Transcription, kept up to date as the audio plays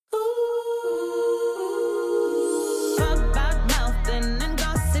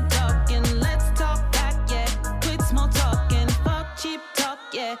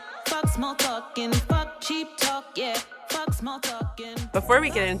small talking, fuck cheap talk, yeah. Fuck small talking. Before we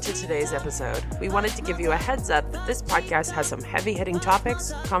get into today's episode, we wanted to give you a heads up that this podcast has some heavy-hitting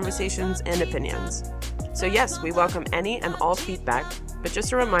topics, conversations, and opinions. So yes, we welcome any and all feedback, but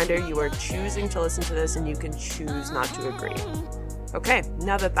just a reminder, you are choosing to listen to this and you can choose not to agree. Okay,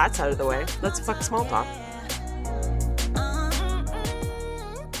 now that that's out of the way, let's fuck small talk.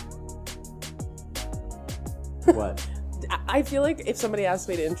 What? I feel like if somebody asks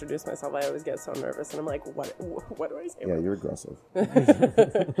me to introduce myself, I always get so nervous, and I'm like, what do I say? Yeah, you're aggressive.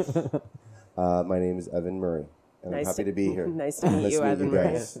 My name is Evan Murray, and I'm happy to be here. Nice to meet Nice you, to meet Evan you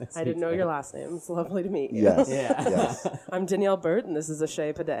Murray. guys. I didn't know your last name. It's lovely to meet you. Yes. Yeah. Yes. I'm Danielle Burt, and this is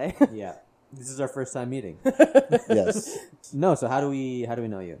Ashay Paday. Yeah. This is our first time meeting. Yes. No, so how do we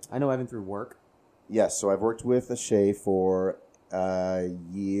know you? I know Evan through work. Yes. So I've worked with Ashay for a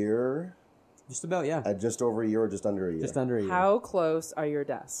year. Just about, yeah. Just over a year or just under a year. Just under a year. How close are your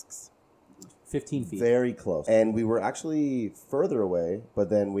desks? 15 feet. Very close. And we were actually further away, but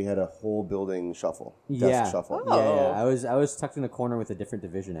then we had a whole building shuffle. Desk Yeah. shuffle. Oh. Yeah. I was tucked in a corner with a different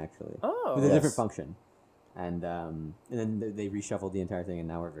division, actually. Oh. With a Yes. different function. And then they reshuffled the entire thing, and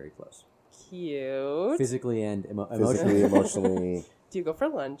now we're very close. Cute. Physically and Physically, emotionally. emotionally. Do you go for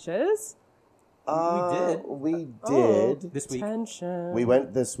lunches? We Oh. did. This week. Tension. We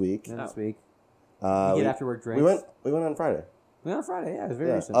went this week. Yeah, this week. Uh, You get we- after work drinks. We went on Friday. We went on Friday, yeah. It was very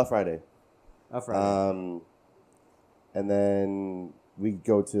Yeah, recent. a Friday. Oh, Friday. And then we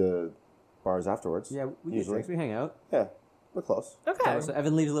go to bars afterwards. Yeah, we get usually. drinks. We hang out. Yeah, we're close. Okay. So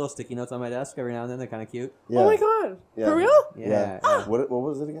Evan leaves little sticky notes on my desk every now and then. They're kind of cute. Yeah. Oh my god. Yeah. For real? Yeah. What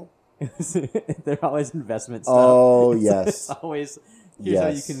was it again? They're always investment stuff. Oh, It's yes. always, here's how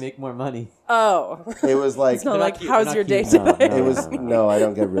you Yes. can make more money. Oh. It was like It's not They're like, not cute, how's they're your not day cute. No, today? no. it was no, I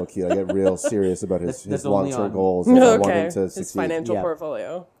don't get real cute. I get real serious about his That's only long-term on- goals. And I want Okay. him to His succeed. financial Yeah.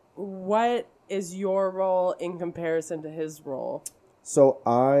 portfolio. What is your role in comparison to his role? So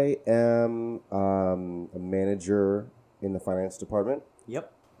I am a manager in the finance department.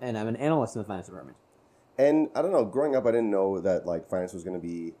 Yep. And I'm an analyst in the finance department. And I don't know, growing up I didn't know that like finance was going to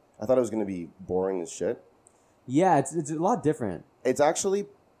be I thought it was going to be boring as shit. Yeah, it's a lot different. It's actually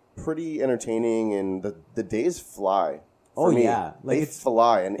pretty entertaining and the days fly. Oh, For me. yeah. Like, They it's-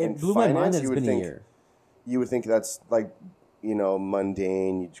 fly and It in blew my mind finance that it's you would been a think year. you would think that's like,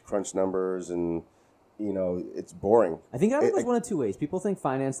 mundane, you crunch numbers and it's boring. I think it It- goes one of two ways. People think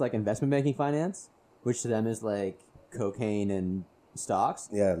finance like investment banking finance, which to them is like cocaine and stocks.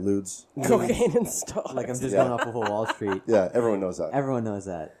 Yeah, lewds. Cocaine and stocks. Like I'm just Yeah. going off of Wall Street. Yeah, everyone knows that. Everyone knows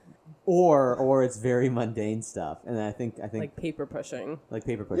that. Or it's very mundane stuff. And I think like paper pushing. like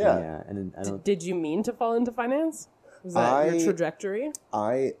paper pushing, Yeah. yeah. And then I don't Did you mean to fall into finance? Was that your trajectory?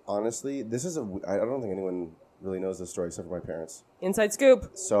 I honestly, I don't think anyone really knows this story except for my parents. Inside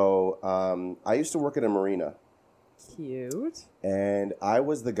scoop. So I used to work at a marina, Cute. and I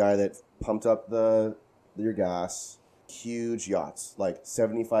was the guy that pumped up your gas, huge yachts, like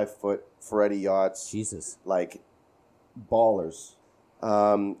 75-foot Ferretti yachts, Jesus. like ballers.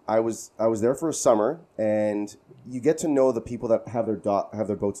 I was there for a summer, and you get to know the people that have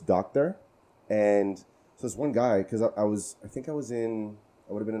their boats docked there, and so this one guy, because I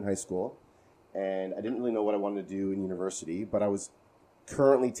would have been in high school, and I didn't really know what I wanted to do in university, but I was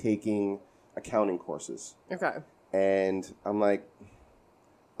currently taking accounting courses, Okay. and I'm like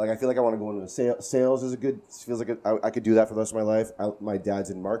I feel like I want to go into sales feels like I could do that for the rest of my life. My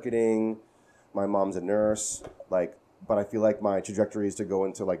dad's in marketing, my mom's a nurse, but I feel like my trajectory is to go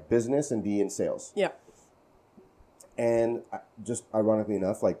into like business and be in sales. Yeah. And just ironically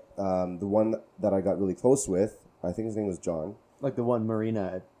enough, the one that I got really close with, I think his name was John. Like the one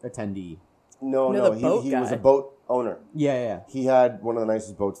marina attendee. No, No, the boat he was guy. a boat owner. Yeah. He had one of the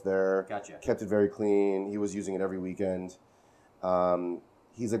nicest boats there. Gotcha. Kept it very clean. He was using it every weekend.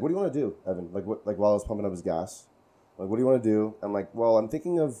 He's like, "What do you want to do, Evan?" While I was pumping up his gas, what do you want to do? I'm like, "Well, I'm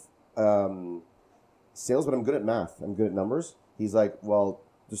thinking of sales, but I'm good at math. I'm good at numbers." He's like, "Well,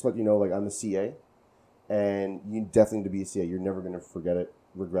 just to let you know, I'm a CA, and you definitely need to be a CA. You're never going to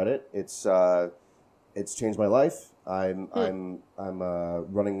regret it. It's changed my life. I'm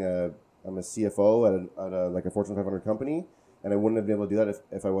a CFO at a Fortune 500 company, and I wouldn't have been able to do that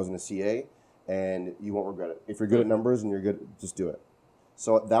if I wasn't a CA, and you won't regret it. If you're good at numbers and you're good, just do it."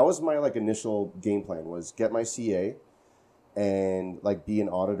 So that was my initial game plan, was get my CA and be an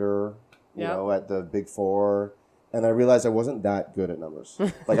auditor, you Yeah. know, at the Big Four. And I realized I wasn't that good at numbers.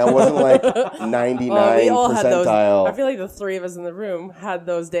 I wasn't 99 we all had those. percentile. I feel like the three of us in the room had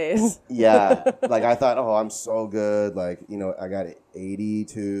those days. Yeah. I thought, oh, I'm so good. I got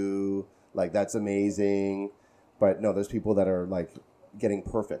 82. That's amazing. But no, there's people that are getting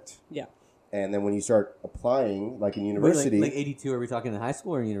perfect. Yeah. And then when you start applying, like in Wait, university, like 82, are we talking in high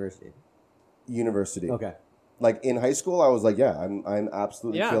school or in university? university. Okay. Like in high school, I was like, yeah, I'm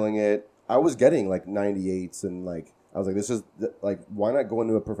absolutely Yeah. killing it. I was getting like 98s, and like I was like, this is like, why not go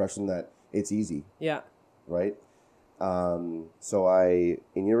into a profession that it's easy, Yeah. right? So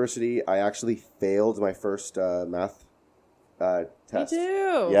in university, I actually failed my first math test. Me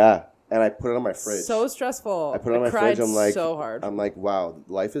too. Yeah, and I put it on my fridge. So stressful. I put it on my cried fridge. I'm like, so hard. I'm like, wow,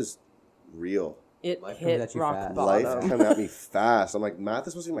 life is real. It Life comes hit at you rock fast. Life bottom. coming at me fast. I'm like, math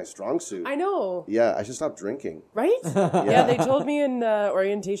is supposed to be my strong suit. I know, Yeah, I should stop drinking. right? Yeah, they told me in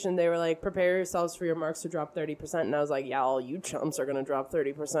orientation, they were like, prepare yourselves for your marks to drop 30%. And I was like, yeah, all you chumps are going to drop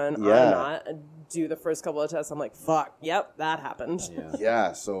 30%. Yeah. I'm not. And do the first couple of tests. I'm like, fuck, yep, that happened. Yeah.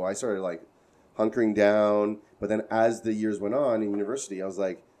 Yeah, so I started like hunkering down. But then as the years went on in university, I was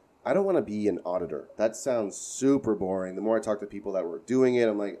like, I don't want to be an auditor. That sounds super boring. The more I talked to people that were doing it,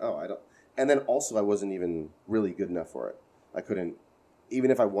 I'm like, oh, I don't. And then also, I wasn't even really good enough for it. I couldn't,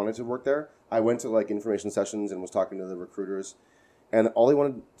 even if I wanted to work there, I went to like information sessions and was talking to the recruiters, and all they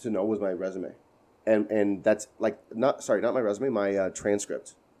wanted to know was my resume. And that's like, not my resume, my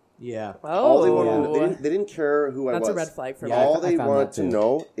transcript. Yeah. All they Oh, wanted, they didn't care who I was. that's a red flag for Yeah, me. All I they found wanted that to too.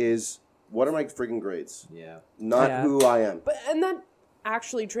 know is, what are my freaking grades? Yeah. Not Yeah. who I am. And that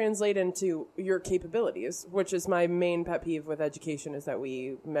actually translate into your capabilities, which is my main pet peeve with education, is that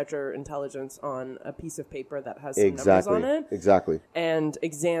we measure intelligence on a piece of paper that has some Exactly. numbers on it. Exactly. And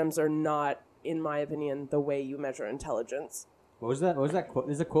exams are not, in my opinion, the way you measure intelligence. What was that? What was that quote?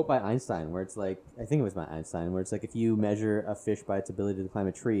 There's a quote by Einstein where it's like, I think it was by Einstein, where it's like, if you measure a fish by its ability to climb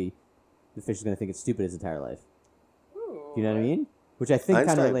a tree, the fish is going to think it's stupid its entire life. Ooh. You know what I mean? Which I think kind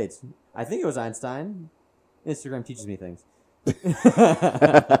of Einstein. relates. I think it was Einstein. Instagram teaches me things.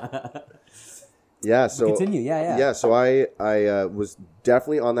 Yeah. So Continue. Yeah. Yeah, so I was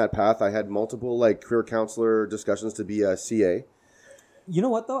definitely on that path. I had multiple like career counselor discussions to be a CA. You know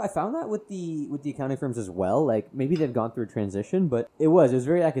what though? I found that with the accounting firms as well. Like maybe they've gone through a transition, but it was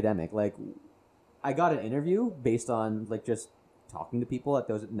very academic. Like I got an interview based on like just talking to people at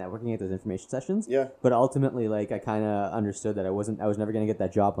those networking at those information sessions. Yeah. But ultimately, like I kind of understood that I was never gonna get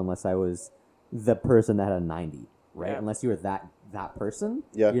that job unless I was the person that had a 90, right? Yeah. Unless you were that person,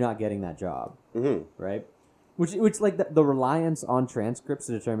 Yeah. you're not getting that job, Mm-hmm. right? Which like the reliance on transcripts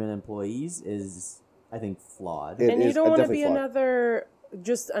to determine employees is, I think, flawed. It And you is don't want to definitely be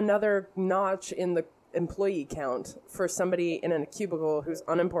flawed. another notch in the employee count for somebody in a cubicle who's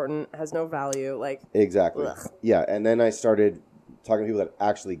unimportant, has no value. Like, Exactly. Ugh. Yeah, and then I started talking to people that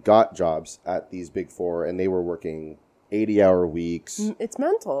actually got jobs at these big four, and they were working 80-hour weeks, it's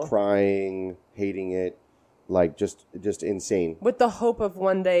mental. crying, hating it, like just insane. With the hope of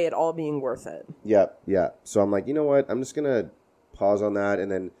one day it all being worth it. Yeah. So I'm like, you know what? I'm just gonna pause on that,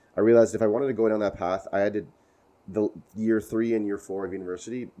 and then I realized if I wanted to go down that path, I had to, the year 3 and year 4 of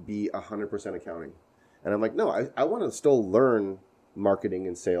university, be 100% accounting. And I'm like, no, I want to still learn marketing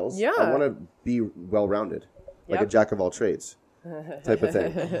and sales. Yeah. I want to be well-rounded, like a Yep. jack of all trades type of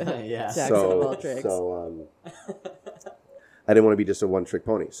thing. Yeah. Jackson of all trades. I didn't want to be just a one-trick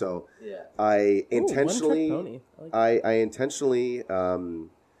pony. So Yeah. I Ooh, intentionally, one-trick pony. I like I intentionally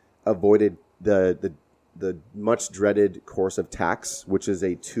avoided the much dreaded course of tax, which is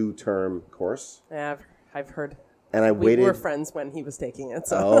a 2-term course, Yeah, I've heard. and I We waited. were friends when he was taking it,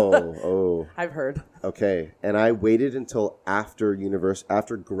 so Oh, I've heard. okay. And I waited until after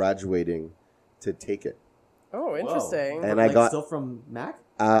graduating to take it. Oh, interesting. And like I got- still from Mac.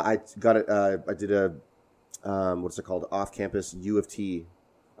 I got it. I did a what's it called? Off-campus U of T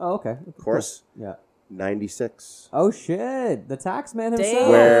Oh, okay. course. Yeah. 96. Oh shit! The tax man himself. Damn.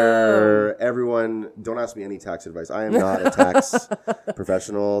 Where everyone, don't ask me any tax advice. I am not a tax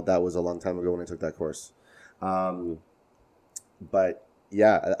professional. That was a long time ago when I took that course. But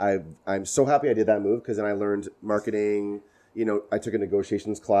yeah, I'm so happy I did that move, because then I learned marketing. You know, I took a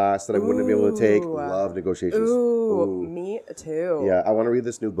negotiations class that I wouldn't be able to take. Ooh. Love negotiations. Ooh, me too. Yeah, I want to read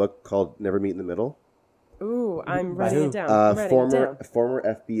this new book called Never Meet in the Middle. Ooh, I'm By writing who? it down. I'm writing it down. Former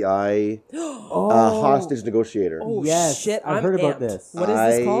FBI Oh, hostage negotiator. Oh, yes, shit, I've I'm heard about amped. this. What is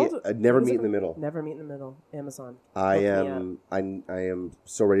this called? Never What is Meet it in the Middle. Never Meet in the Middle. Amazon. I Hook me am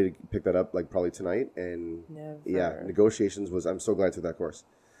so ready to pick that up, like probably tonight. And Never. yeah, negotiations was. I'm so glad I took that course,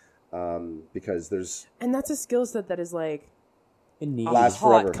 because there's And that's a skill set that is like In need. a Last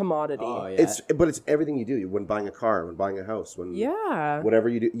hot forever. commodity. Oh yeah. it's everything you do when buying a car, when buying a house, when Yeah. whatever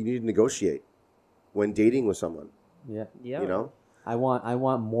you do, you need to negotiate. When dating with someone, Yeah. Yeah. you know, I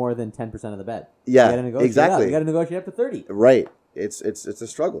want more than 10% of the bet. Yeah, You gotta negotiate exactly. up. You got to negotiate up to 30. right? It's a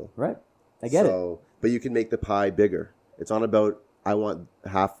struggle. Right. I get it. But you can make the pie bigger. It's not about I want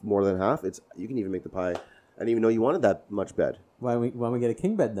half more than half. You can even make the pie. I didn't even know you wanted that much bed. Why don't we get a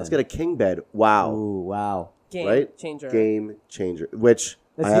king bed then? Let's get a king bed. Wow. Ooh, wow. Game Right? changer. Game changer. Which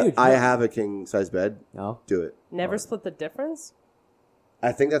That's huge. I have a king size bed. No. Do it. Never split the difference?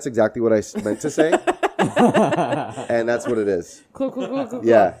 I think that's exactly what I meant to say. And that's what it is. Cool.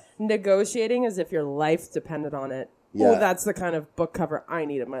 Yeah. Negotiating as if your life depended on it. Yeah. Oh, that's the kind of book cover I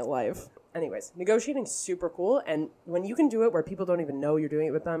need in my life. Anyways, negotiating's super cool, and when you can do it where people don't even know you're doing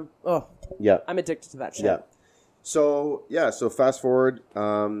it with them, Yeah. I'm addicted to that shit. Yeah. So fast forward,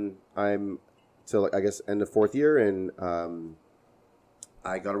 I'm to I guess end of fourth year, and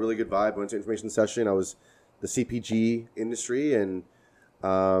I got a really good vibe. Went to information session. I was the CPG industry and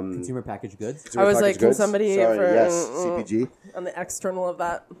Consumer packaged goods. consumer I was packaged like, can goods. somebody Sorry, for- yes, CPG. On the external of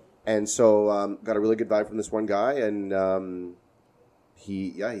that. And so got a really good vibe from this one guy, and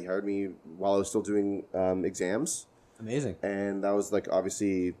he hired me while I was still doing exams, Amazing. and that was like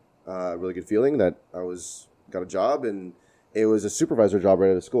obviously a really good feeling that I got a job, and it was a supervisor job right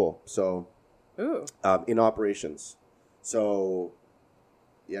out of school. So Ooh. in operations. So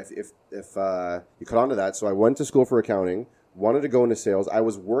yeah, if you caught on to that, so I went to school for accounting, wanted to go into sales. I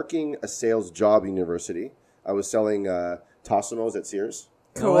was working a sales job at university. I was selling Tossimos at Sears.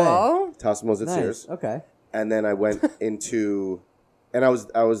 No way. Cool. Tossimos at Nice. Sears. Okay. And then I went into, and I was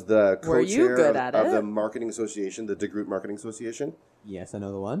the Were you co-chair good of, at of it? the marketing association, the DeGroot Marketing Association, Yes, I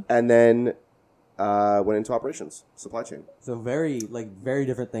know the one. and then went into operations, supply chain. So very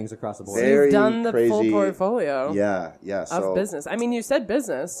different things across the board. So Very you've done the full crazy. portfolio Yeah. of So business. I mean, you said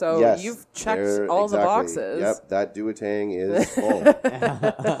business, so yes, you've checked there- all the exactly. boxes. Yep, that duotang is full.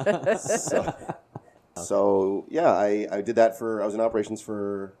 So yeah, I did that I was in operations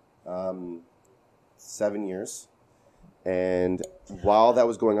for 7 years. And while that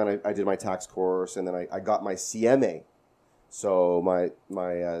was going on, I did my tax course, and then I got my CMA. So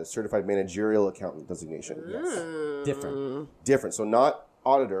my certified managerial accountant designation. Yes. Different. So not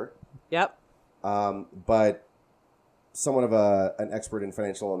auditor, Yep. but somewhat of an expert in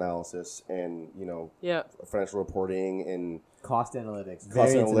financial analysis and, Yep. financial reporting and Cost analytics. Cost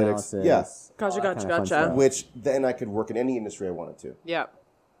variance analytics, analysis, yeah. all that kind of fun Gotcha. stuff. which then I could work in any industry I wanted to. Yep.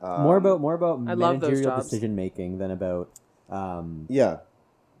 More about I love those managerial jobs. decision making than about Yeah.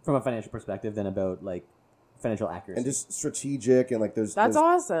 from a financial perspective than about like financial accuracy. And just strategic and like there's That's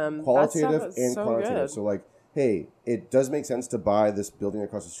awesome. qualitative that stuff is and so quantitative. good. So like, hey, it does make sense to buy this building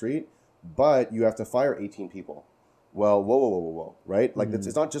across the street, but you have to fire 18 people. Well, whoa, right? Like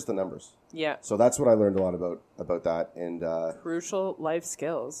it's not just the numbers. Yeah. So that's what I learned a lot about that. And Crucial life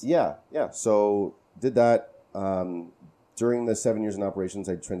skills. yeah. So did that. During the 7 years in operations,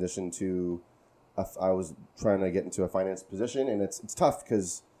 I transitioned to. I was trying to get into a finance position, and it's tough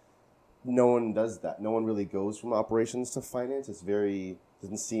because no one does that. No one really goes from operations to finance. It's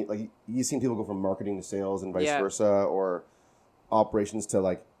doesn't seem like you've seen people go from marketing to sales and vice Yeah. versa, or operations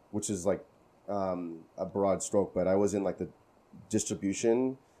to which is a broad stroke. But I was in the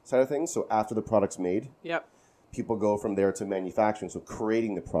distribution side of things. So after the product's made, Yep. people go from there to manufacturing. So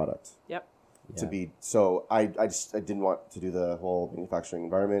creating the product. Yep. To be so I didn't want to do the whole manufacturing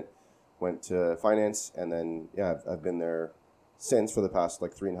environment, went to finance, and then I've been there since for the past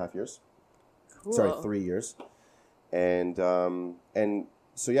 3.5 years. Cool. Sorry, 3 years. And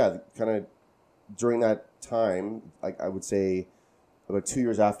so kind of during that time, I would say about 2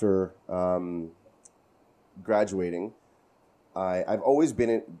 years after graduating, I've always been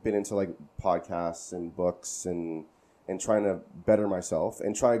into podcasts and books and trying to better myself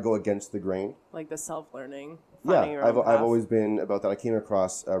and try to go against the grain. Like the self-learning. I've always been about that. I came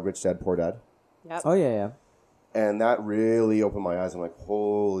across Rich Dad Poor Dad, Yep. Oh yeah. and that really opened my eyes. I'm like,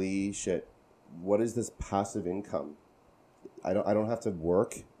 holy shit, what is this passive income? I don't have to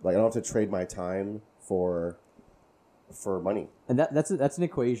work. I don't have to trade my time for money. And that's an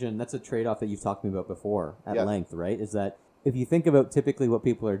equation. That's a trade off that you've talked to me about before at Yeah. length, right? Is that if you think about typically what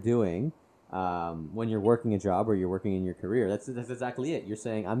people are doing when you're working a job or you're working in your career, that's exactly it. You're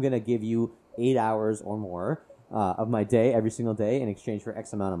saying I'm going to give you 8 hours or more of my day every single day in exchange for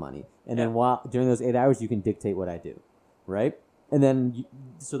X amount of money, and then during those 8 hours you can dictate what I do, right? And then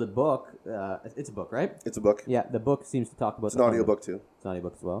so the book, it's a book, right? It's a book. Yeah, the book seems to talk about It's an audiobook too. It's an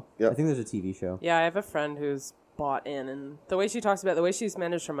audiobook as well. Yep. I think there's a TV show. Yeah, I have a friend who's bought in, and the way she talks about the way she's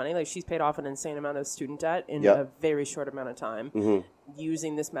managed her money, she's paid off an insane amount of student debt in Yep. a very short amount of time Mm-hmm.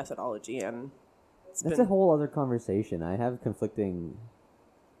 using this methodology, and That's a whole other conversation. I have conflicting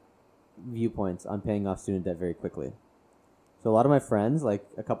viewpoints on paying off student debt very quickly. So a lot of my friends, like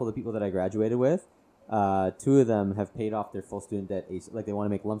a couple of the people that I graduated with, Two of them have paid off their full student debt. Like they want to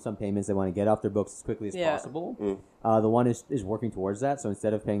make lump sum payments. They want to get off their books as quickly as possible. The one is working towards that. So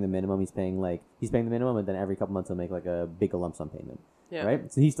instead of paying the minimum, he's paying the minimum, and then every couple months he'll make like a big lump sum payment. Yeah.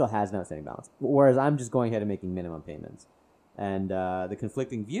 Right. So he still has an outstanding balance. Whereas I'm just going ahead and making minimum payments. And the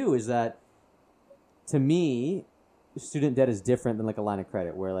conflicting view is that, to me, student debt is different than like a line of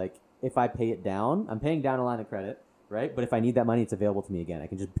credit, where like if I pay it down, I'm paying down a line of credit, right? But if I need that money, it's available to me again. I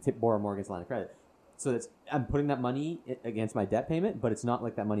can just borrow more against a line of credit. So I'm putting that money against my debt payment, but it's not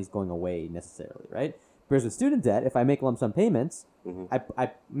like that money's going away necessarily, right? Whereas with student debt, if I make lump sum payments,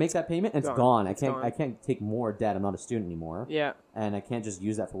 I make that payment and it's gone. I can't take more debt. I'm not a student anymore. Yeah. And I can't just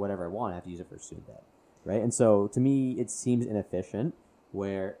use that for whatever I want. I have to use it for student debt, right? And so to me, it seems inefficient.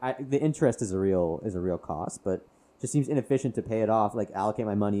 Where the interest is a real cost, but it just seems inefficient to pay it off. Like allocate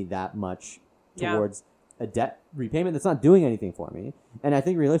my money that much towards a debt repayment that's not doing anything for me. And I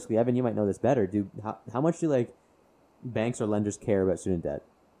think realistically, Evan, you might know this better. How much do like banks or lenders care about student debt?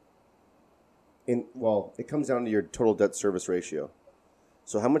 It comes down to your total debt service ratio.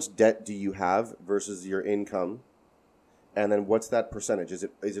 So how much debt do you have versus your income, and then what's that percentage? Is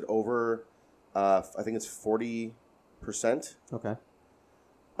it over? I think it's 40%. Okay.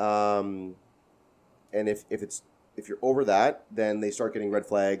 And if you're over that, then they start getting red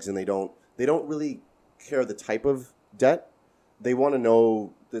flags, and they don't really care the type of debt. They want to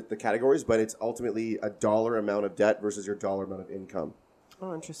know the categories, but it's ultimately a dollar amount of debt versus your dollar amount of income.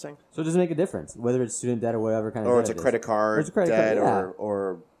 Oh, interesting. So does it make a difference whether it's student debt or whatever kind of Or debt it's a credit card debt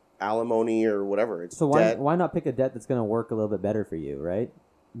or alimony or whatever. It's so debt. why not pick a debt that's going to work a little bit better for you, right,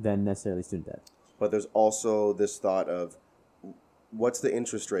 than necessarily student debt? But there's also this thought of what's the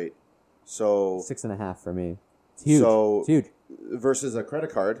interest rate? So 6.5 for me. It's huge. It's huge. Versus a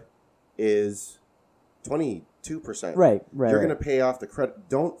credit card is 22%. Right. You're going to pay off the credit.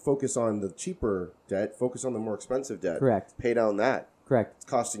 Don't focus on the cheaper debt. Focus on the more expensive debt. Correct. Pay down that. Correct. It's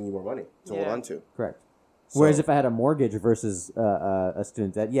costing you more money to hold on to. Correct. So, Whereas if I had a mortgage versus a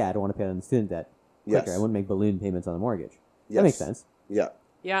student debt, I don't want to pay on the student debt quicker. Yes. I wouldn't make balloon payments on the mortgage. Yes. That makes sense. Yeah,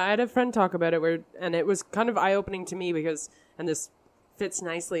 I had a friend talk about it and it was kind of eye-opening to me because, and this fits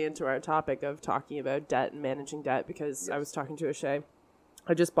nicely into our topic of talking about debt and managing debt, because I was talking to Ashay.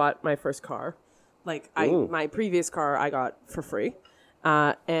 I just bought my first car. My previous car I got for free.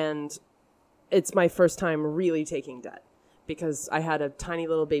 And it's my first time really taking debt because I had a tiny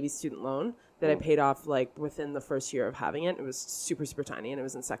little baby student loan that I paid off within the first year of having it. It was super, super tiny, and it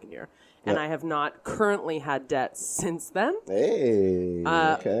was in second year. And I have not currently had debt since then. Hey,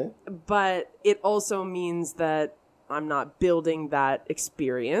 okay. But it also means that I'm not building that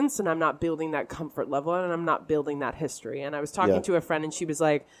experience, and I'm not building that comfort level, and I'm not building that history. And I was talking to a friend, and she was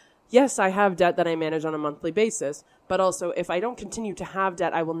like, yes, I have debt that I manage on a monthly basis, but also if I don't continue to have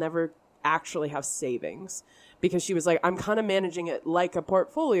debt, I will never actually have savings. Because she was like, I'm kind of managing it like a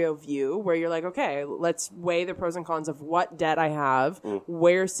portfolio view where you're like, okay, let's weigh the pros and cons of what debt I have,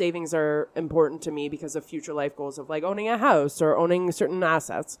 where savings are important to me because of future life goals of owning a house or owning certain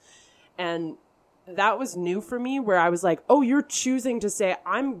assets. And that was new for me, where I was like, oh, you're choosing to say,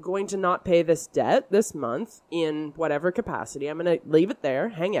 I'm going to not pay this debt this month in whatever capacity. I'm going to leave it there,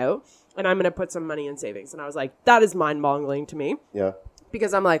 hang out, and I'm going to put some money in savings. And I was like, that is mind-boggling to me. Yeah.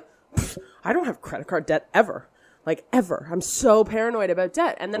 Because I'm like, I don't have credit card debt ever. Ever. I'm so paranoid about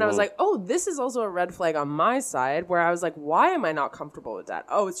debt. And then I was like, oh, this is also a red flag on my side, where I was like, why am I not comfortable with debt?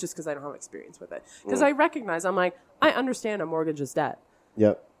 Oh, it's just because I don't have experience with it. Because I recognize, I'm like, I understand a mortgage is debt.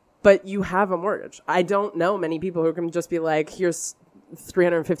 Yep. But you have a mortgage. I don't know many people who can just be like, here's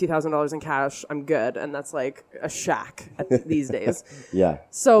 $350,000 in cash. I'm good. And that's like a shack these days. Yeah.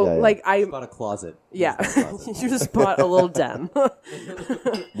 So I bought a closet. Yeah. You just bought a little den.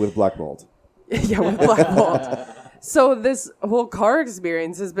 With black mold. Yeah, with black mold. So this whole car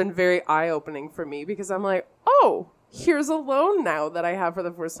experience has been very eye-opening for me because I'm like, oh, here's a loan now that I have for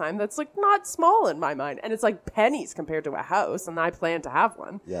the first time that's not small in my mind. And it's pennies compared to a house, and I plan to have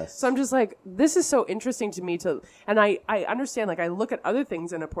one. Yes. So I'm just like, this is so interesting to me and I understand, I look at other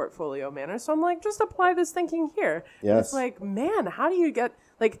things in a portfolio manner. So I'm like, just apply this thinking here. Yes. And it's like, man, how do you get,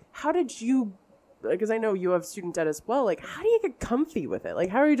 how did you, because I know you have student debt as well. How do you get comfy with it?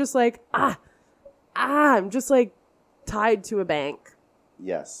 How are you just I'm just tied to a bank.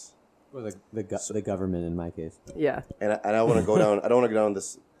 Yes. Or the government in my case. Yeah. And I want to go down. I don't want to go down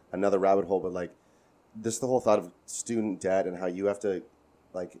this another rabbit hole, but this the whole thought of student debt and how you have to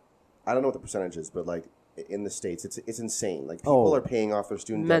I don't know what the percentage is, but in the States, it's insane. People are paying off their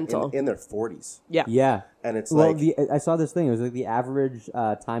student debt in their 40s. Yeah. Yeah. And it's I saw this thing. It was the average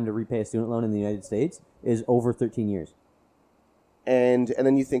time to repay a student loan in the United States is over 13 years. And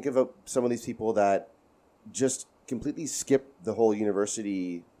then you think of some of these people that just completely skip the whole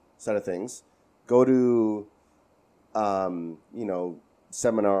university side of things. Go to,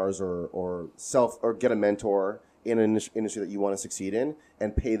 seminars or get a mentor in an industry that you want to succeed in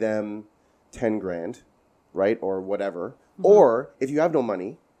and pay them 10 grand, right? Or whatever. Mm-hmm. Or if you have no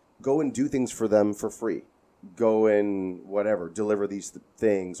money, go and do things for them for free. Go and whatever, deliver these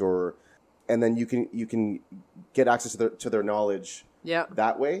things and then you can get access to their knowledge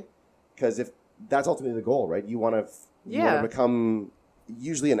that way. Because if that's ultimately the goal, right? You want to become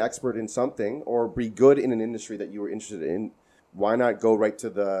usually an expert in something or be good in an industry that you were interested in. Why not go right to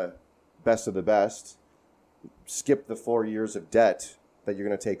the best of the best, skip the 4 years of debt that you're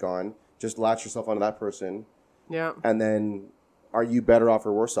going to take on, just latch yourself onto that person. Yeah. And then are you better off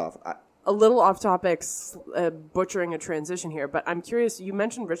or worse off? A little off topic, butchering a transition here, but I'm curious, you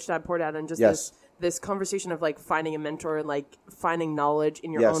mentioned Rich Dad Poor Dad and just this conversation of like finding a mentor and like finding knowledge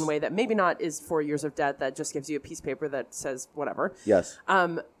in your own way that maybe not is 4 years of debt that just gives you a piece of paper that says whatever. Yes.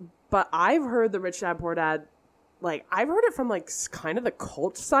 But I've heard the Rich Dad Poor Dad, like I've heard it from like kind of the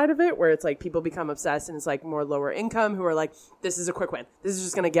cult side of it where it's like people become obsessed and it's like more lower income who are like, this is a quick win. This is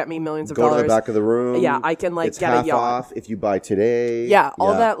just going to get me millions of dollars. Go to the back of the room. Yeah, I can like get a yacht. Off if you buy today. Yeah,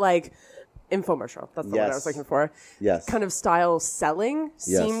 all that like infomercial. That's the word I was looking for. Yes. Kind of style selling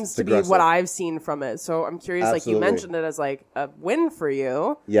seems to be what I've seen from it. So I'm curious, like you mentioned it as like a win for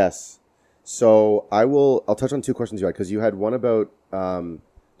you. Yes. So I'll touch on two questions you had because you had one about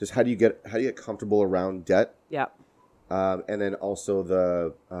just how do you get comfortable around debt? Yeah. And then also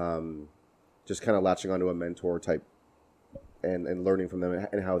the just kind of latching onto a mentor type and learning from them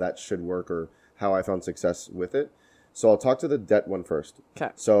and how that should work or how I found success with it. So I'll talk to the debt one first.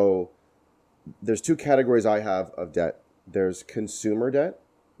 Okay. So there's two categories I have of debt. There's consumer debt,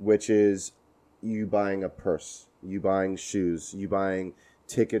 which is you buying a purse, you buying shoes, you buying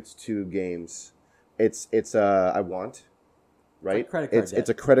tickets to games. It's I want, right? It's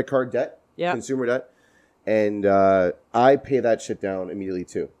a credit card debt. Yeah. Consumer debt. And I pay that shit down immediately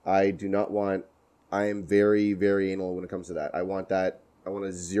too. I am very, very anal when it comes to that. I want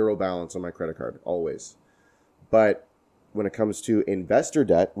a zero balance on my credit card, always. But when it comes to investor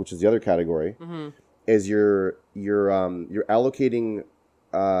debt, which is the other category, is you're allocating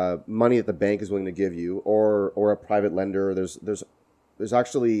money that the bank is willing to give you or a private lender. There's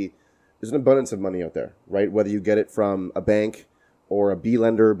an abundance of money out there, right? Whether you get it from a bank or a B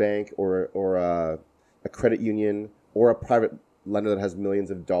lender bank or a credit union or a private lender that has millions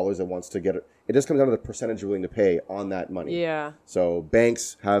of dollars that wants to get it. It just comes down to the percentage you're willing to pay on that money. Yeah. So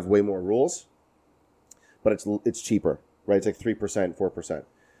banks have way more rules, but it's cheaper, right? It's like 3%, 4%.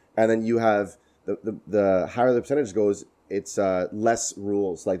 And then you have the higher the percentage goes, it's less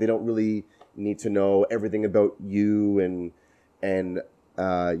rules. Like they don't really need to know everything about you and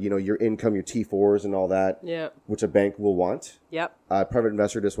your income, your T4s and all that. Yeah. Which a bank will want. Yep. Private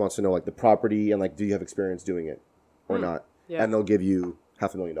investor just wants to know like the property and like, do you have experience doing it or not? Yeah. And they'll give you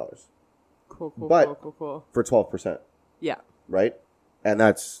 $500,000. Cool. For 12%. Yeah. Right? And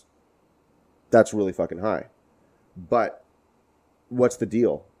that's really fucking high. But what's the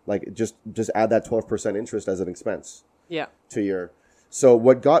deal? Like just add that 12% interest as an expense. Yeah. So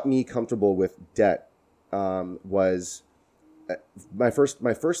what got me comfortable with debt was my first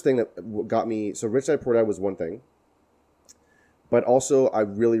thing that got me. So Rich Dad Poor Dad was one thing, but also I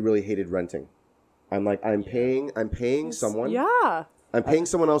really, really hated renting. I'm paying someone. Yeah. I'm paying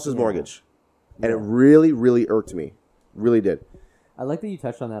someone else's mortgage, and it really, really irked me. Really did. I like that you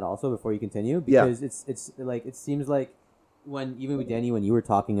touched on that also before you continue because it's like it seems like even with Danny when you were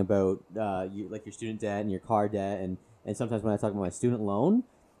talking about your student debt and your car debt and sometimes when I talk about my student loan,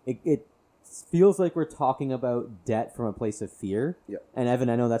 it feels like we're talking about debt from a place of fear. Yeah. And Evan,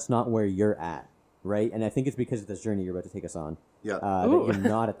 I know that's not where you're at, right? And I think it's because of this journey you're about to take us on. Yeah. That you're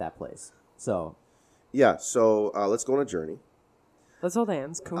not at that place. So. Yeah. So let's go on a journey. Let's hold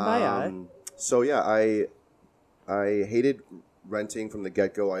hands. Kumbaya. So yeah, I hated renting from the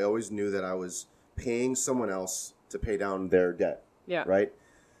get-go. I always knew that I was paying someone else to pay down their debt. Yeah. Right.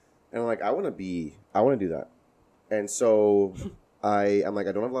 And I'm like, I want to do that. And so I'm like,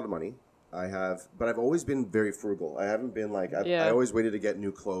 I don't have a lot of money. But I've always been very frugal. I haven't been like, I always waited to get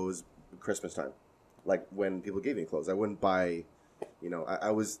new clothes Christmas time. Like when people gave me clothes, I wouldn't buy,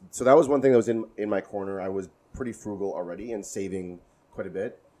 so that was one thing that was in my corner. I was pretty frugal already and saving quite a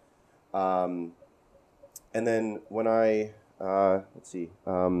bit. And then when I,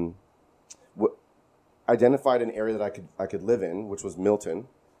 identified an area that I could live in, which was Milton.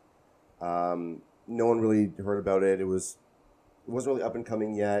 No one really heard about it. It wasn't really up and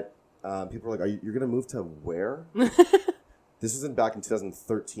coming yet. People were like, "You're gonna move to where?" This was back in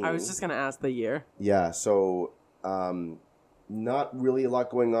 2013. I was just gonna ask the year. Yeah, so not really a lot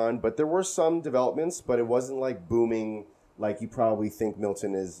going on, but there were some developments, but it wasn't like booming like you probably think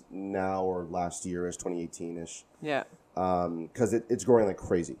Milton is now or last year-ish, 2018-ish. Yeah. Because it's growing like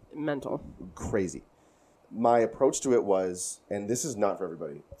crazy. Mental. Crazy. My approach to it was, and this is not for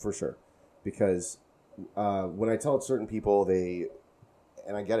everybody, for sure, because when I tell certain people,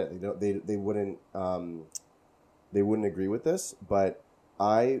 and I get it, they wouldn't agree with this, but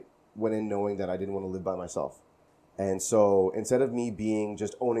I went in knowing that I didn't want to live by myself. And so instead of me being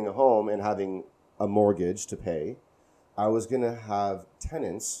just owning a home and having a mortgage to pay, I was going to have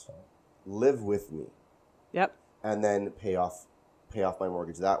tenants live with me. Yep. And then pay off my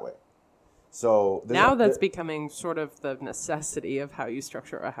mortgage that way. So now that's becoming sort of the necessity of how you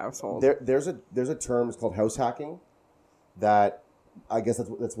structure a household. There's a term, it's called house hacking, that I guess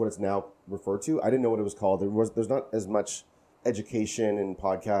that's what it's now referred to. I didn't know what it was called. There's not as much education and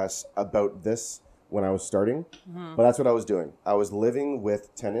podcasts about this when I was starting, but that's what I was doing. I was living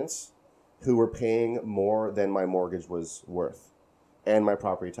with tenants who were paying more than my mortgage was worth, and my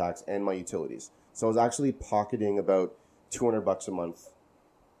property tax and my utilities. So I was actually pocketing about $200 a month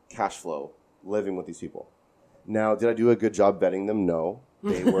cash flow living with these people. Now, did I do a good job vetting them? No.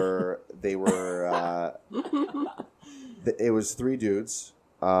 It was 3 dudes.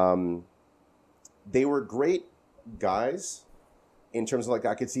 They were great guys in terms of like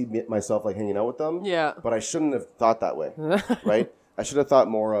I could see myself like hanging out with them. Yeah. But I shouldn't have thought that way, right? I should have thought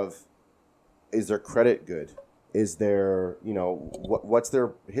more of, is their credit good? Is there, what's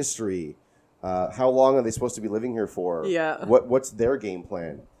their history? How long are they supposed to be living here for? Yeah. What's their game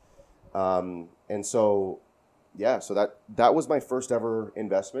plan? And so, yeah, so that was my first ever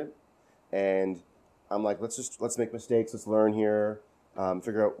investment. And I'm like, let's make mistakes. Let's learn here,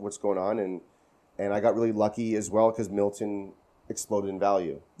 figure out what's going on. And I got really lucky as well because Milton exploded in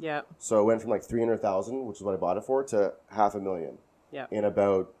value. Yeah. So it went from like 300,000, which is what I bought it for, to $500,000 Yeah. in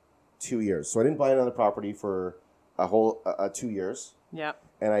about 2 years. So I didn't buy another property for a whole 2 years. Yeah.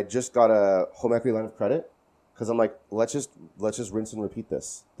 And I just got a home equity line of credit because I'm like, let's just rinse and repeat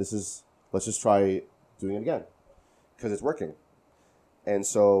this. Let's just try doing it again because it's working. And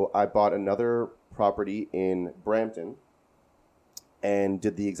so I bought another property in Brampton and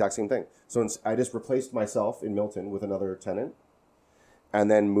did the exact same thing. So I just replaced myself in Milton with another tenant and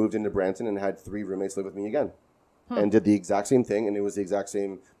then moved into Brampton and had 3 roommates live with me again. And did the exact same thing, and it was the exact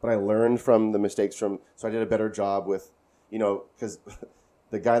same, but I learned from the mistakes so I did a better job with, because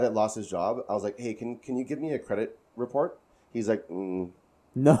the guy that lost his job, I was like, hey, can you give me a credit report? He's like, No,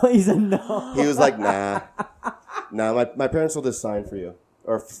 he said no. He was like, nah, my parents will just sign for you,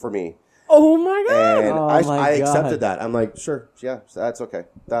 or for me. Oh my god. And Oh I my accepted God. that. I'm like, sure, yeah, that's okay.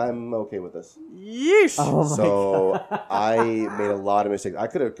 I'm okay with this. Yeesh. Oh my So I made a lot of mistakes. I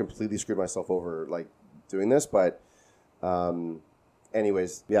could have completely screwed myself over, like, doing this, but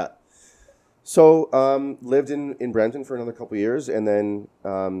anyways, yeah. So lived in Brampton for another couple of years, and then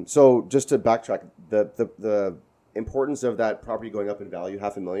so just to backtrack, the importance of that property going up in value,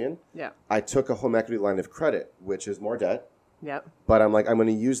 $500,000. Yeah. I took a home equity line of credit, which is more debt, Yep. but I'm like, I'm going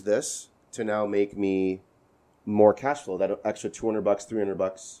to use this to now make me more cash flow, that extra $200,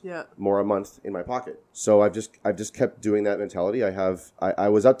 $300 Yeah. more a month in my pocket. So I've just kept doing that mentality. I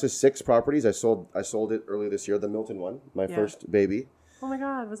was up to 6 properties. I sold it earlier this year, the Milton one, my Yeah. first baby. Oh my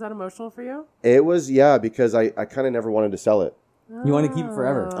god, was that emotional for you? It was, yeah, because I kind of never wanted to sell it. You want to keep it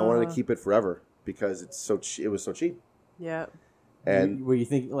forever. I wanted to keep it forever because it was so cheap. Yeah. And were you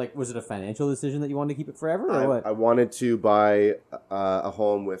thinking, like, was it a financial decision that you wanted to keep it forever, or what? I wanted to buy a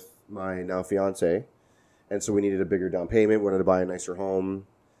home with my now fiance, and so we needed a bigger down payment. We wanted to buy a nicer home,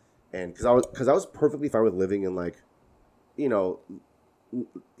 and because I was perfectly fine with living in like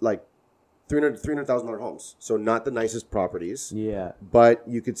 $300,000 homes, so not the nicest properties, Yeah. but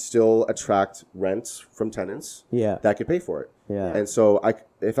you could still attract rents from tenants Yeah. that could pay for it. Yeah. And so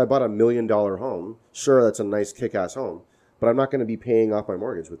if I bought $1 million home, sure, that's a nice kick-ass home, but I'm not going to be paying off my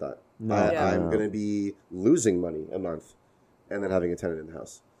mortgage with that. No. I'm No. going to be losing money a month and then having a tenant in the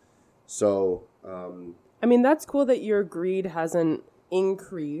house. So, I mean, that's cool that your greed hasn't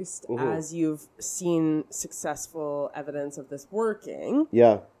increased Mhm. as you've seen successful evidence of this working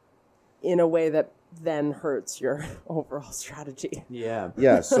yeah. in a way that then hurts your overall strategy. Yeah.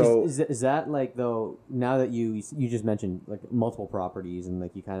 Yeah, so Is that like, though, now that you just mentioned like multiple properties and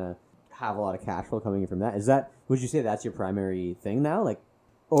like you kind of have a lot of cash flow coming in from that, would you say that's your primary thing now, like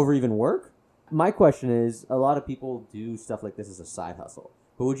over even work? My question is, a lot of people do stuff like this as a side hustle,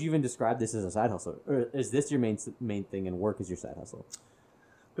 but would you even describe this as a side hustle, or is this your main thing and work is your side hustle?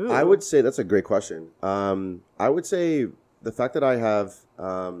 I would say that's a great question. I would say the fact that I have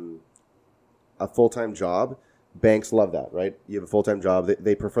a full-time job, banks love that, right? You have a full-time job.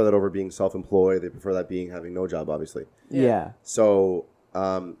 They prefer that over being self-employed. They prefer that being having no job, obviously. Yeah. So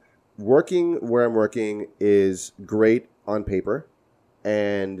working where I'm working is great on paper,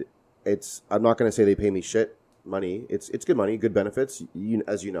 and I'm not going to say they pay me shit money. It's good money, good benefits.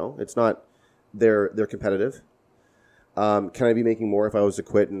 As you know, it's not they're competitive. Can I be making more if I was to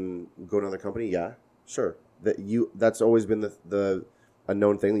quit and go to another company? Yeah, sure. That's always been the a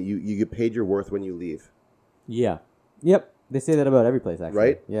known thing that you get paid your worth when you leave. Yeah. Yep. They say that about every place, actually.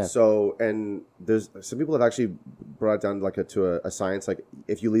 Right? Yeah. So, and there's some people have actually brought it down to a science. Like,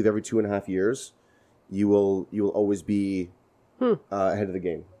 if you leave every 2.5 years, you will always be ahead of the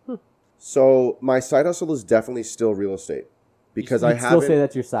game. So, my side hustle is definitely still real estate because I still say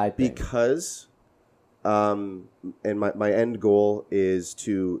that's your side thing. Because, and my end goal is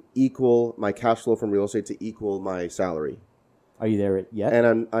to equal my cash flow from real estate to equal my salary. Are you there yet?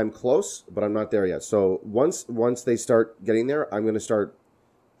 And I'm close, but I'm not there yet. So once they start getting there, I'm going to start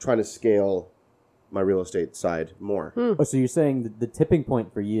trying to scale my real estate side more. Oh, so you're saying the tipping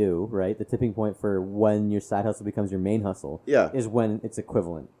point for you, right? The tipping point for when your side hustle becomes your main hustle, is when it's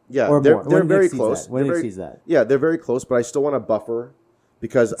equivalent. Yeah, or they're more. When very it exceeds close. That. When it exceeds that. Yeah, they're very close, but I still want a buffer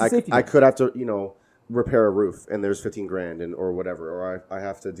because I could have to repair a roof and there's $15,000 or whatever, or I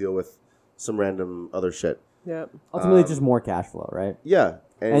have to deal with some random other shit. Yeah. Ultimately, just more cash flow, right? Yeah.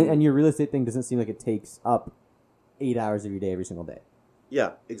 And your real estate thing doesn't seem like it takes up 8 hours of your day every single day.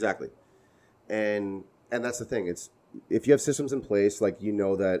 Yeah, exactly. And that's the thing. It's if you have systems in place, like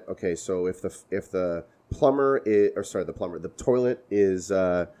that. Okay, so if the the toilet is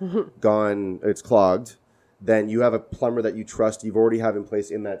gone, it's clogged, then you have a plumber that you trust. You've already have in place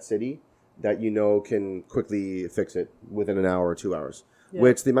in that city that can quickly fix it within an hour or 2 hours. Yeah.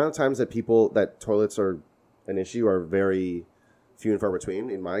 Which the amount of times that toilets are an issue are very few and far between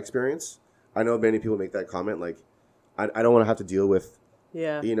in my experience. I know many people make that comment like, I don't want to have to deal with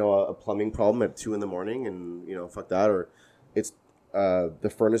a plumbing problem at 2 a.m. and fuck that, or it's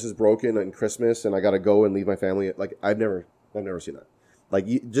the furnace is broken on Christmas and I got to go and leave my family. Like I've never seen that. Like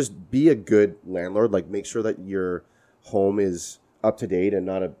you just be a good landlord. Like make sure that your home is up to date and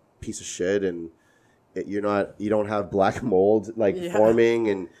not a piece of shit and. You don't have black mold forming,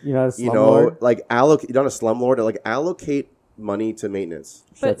 and you're not a slumlord. You're not a slumlord. Like allocate money to maintenance.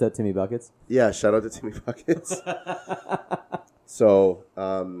 Shouts out Timmy Buckets. Yeah, shout out to Timmy Buckets. So,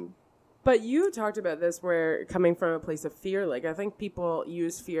 but you talked about this where coming from a place of fear. Like I think people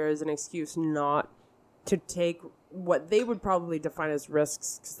use fear as an excuse not to take what they would probably define as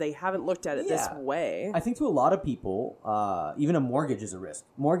risks because they haven't looked at it this way. I think to a lot of people, even a mortgage is a risk.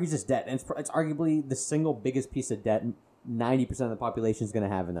 Mortgage is debt, and it's arguably the single biggest piece of debt 90% of the population is going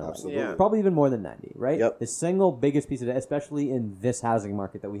to have in their life. Yeah. Probably even more than 90, right? Yep. The single biggest piece of debt, especially in this housing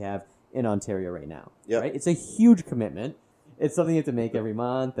market that we have in Ontario right now. Yep. Right? It's a huge commitment. It's something you have to make every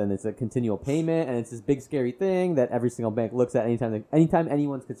month, and it's a continual payment, and it's this big scary thing that every single bank looks at anytime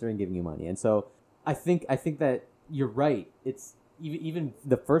anyone's considering giving you money. And so I think that you're right. It's even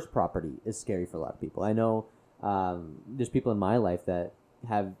the first property is scary for a lot of people. I know there's people in my life that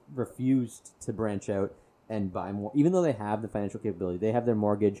have refused to branch out and buy more, even though they have the financial capability. They have their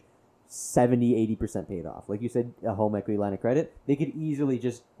mortgage 70-80% paid off. Like you said, a home equity line of credit. They could easily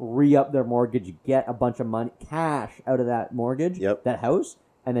just re-up their mortgage, get a bunch of money, cash out of that mortgage, that house,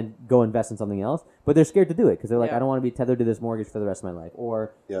 and then go invest in something else. But they're scared to do it because they're like, I don't want to be tethered to this mortgage for the rest of my life.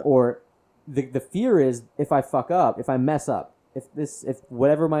 Or the fear is if I fuck up, if I mess up, if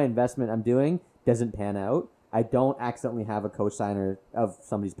whatever my investment I'm doing doesn't pan out, I don't accidentally have a co-signer of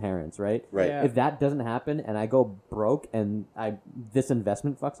somebody's parents, right? Right. Yeah. If that doesn't happen and I go broke and this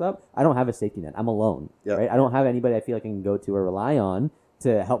investment fucks up, I don't have a safety net. I'm alone, right? I don't have anybody I feel like I can go to or rely on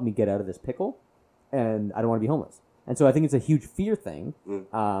to help me get out of this pickle, and I don't want to be homeless. And so I think it's a huge fear thing.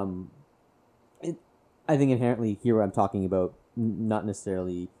 I think inherently here I'm talking about not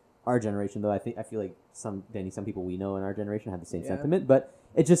necessarily our generation, though. I feel like some people we know in our generation have the same sentiment, but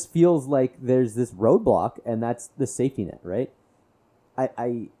it just feels like there's this roadblock, and that's the safety net, right?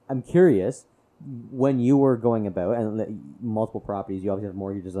 I'm curious, when you were going about and multiple properties, you obviously have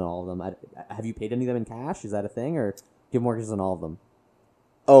mortgages on all of them. Have you paid any of them in cash? Is that a thing, or do you have mortgages on all of them?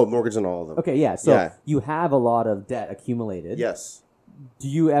 Oh, mortgage on all of them. Okay, yeah. So you have a lot of debt accumulated. Yes. Do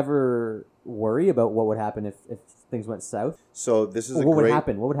you ever worry about what would happen if things went south? So this is What would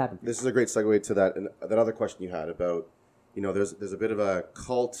happen? This is a great segue to that, and that other question you had about, there's a bit of a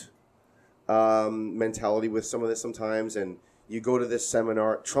cult mentality with some of this sometimes, and you go to this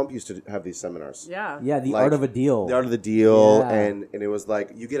seminar. Trump used to have these seminars. Yeah. Yeah, the art of a deal. The art of the deal, Yeah. and it was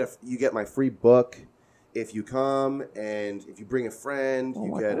like you get my free book, if you come and if you bring a friend,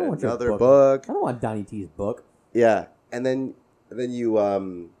 you I get don't want your another book. I don't want Donnie T's book. Yeah, and then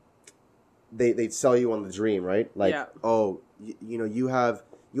you they sell you on the dream, right? Like, you know, you want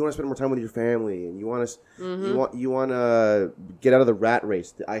to spend more time with your family, and you want to you want to get out of the rat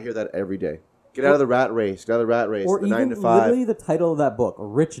race. I hear that every day. Get out of the rat race. Get out of the rat race. Or the even 9 to 5. literally the title of that book,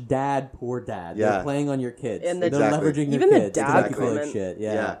 Rich Dad, Poor Dad. Yeah. They're playing on your kids. And they're Exactly. leveraging Even your the kids. dad to make you feel like comment. shit.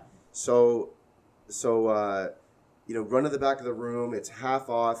 Yeah. Yeah. So you know, run to the back of the room. It's half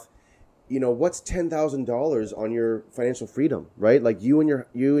off. You know, what's $10,000 on your financial freedom, right? Like you and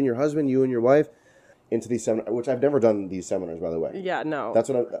your husband, you and your wife, into these seminars, which I've never done these seminars, by the way. Yeah, no. That's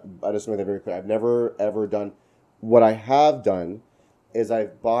what I just want to make that very clear. I've never ever done. What I have done is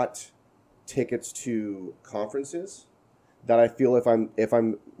I've bought tickets to conferences that I feel if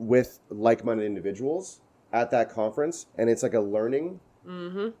I'm with like-minded individuals at that conference and it's like a learning,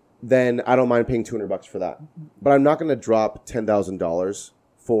 then I don't mind paying $200 for that. But I'm not going to drop $10,000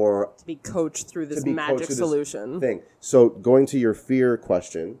 for to be coached through this to be magic coached through this solution. thing. So going to your fear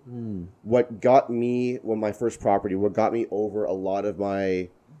question, what got me my first property, what got me over a lot of my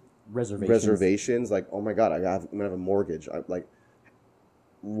reservations, like, oh my God, I'm gonna have a mortgage. I'm like,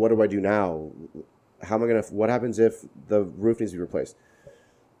 what do I do now? How am I gonna? What happens if the roof needs to be replaced?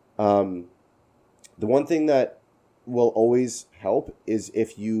 The one thing that will always help is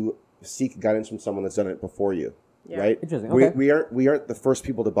if you seek guidance from someone that's done it before you. Yeah. Right? Interesting. Okay. We aren't the first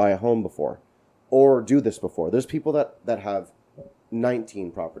people to buy a home before, or do this before. There's people that have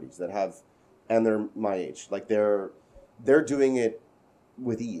 19 properties and they're my age. Like they're doing it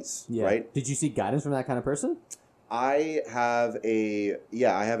with ease. Yeah. Right? Did you seek guidance from that kind of person? I have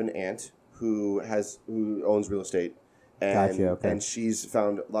an aunt who owns real estate, and Gotcha, okay. and she's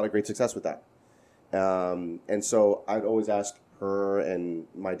found a lot of great success with that. And so I'd always ask her and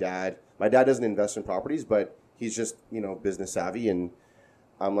my dad. My dad doesn't invest in properties, but he's just, business savvy. And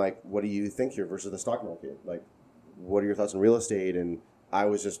I'm like, what do you think here versus the stock market? Like, what are your thoughts on real estate? And I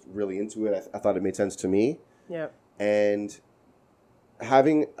was just really into it. I thought it made sense to me. Yeah. And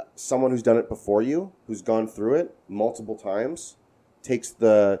having someone who's done it before you, who's gone through it multiple times,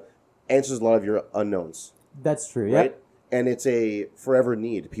 answers a lot of your unknowns. That's true. Right? Yeah. And it's a forever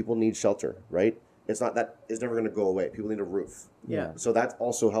need. People need shelter, right? It's never going to go away. People need a roof. Yeah. So that's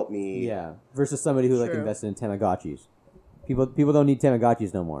also helped me. Yeah. Versus somebody who True. invested in Tamagotchis. People don't need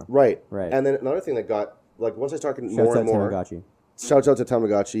Tamagotchis no more. Right. Right. And then another thing that got, like, once I started talking Shouts more out and more. Tamagotchi. Shouts out to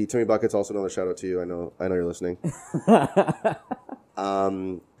Tamagotchi. Timmy Bucket's also another shout out to you. I know you're listening.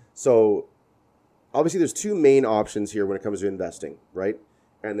 So obviously there's two main options here when it comes to investing, right?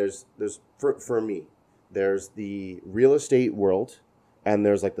 And there's for me, there's the real estate world and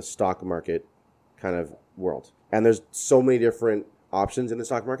there's like the stock market kind of world. And there's so many different options in the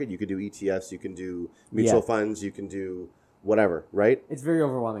stock market. You could do ETFs, you can do mutual funds, you can do whatever, right? It's very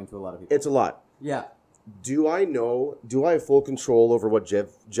overwhelming to a lot of people. It's a lot. Yeah. Do I have full control over what Jeff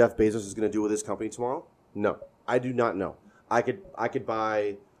Bezos is going to do with his company tomorrow? No, I do not know. I could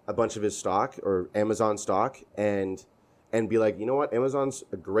buy a bunch of his stock or Amazon stock and be like, you know what? Amazon's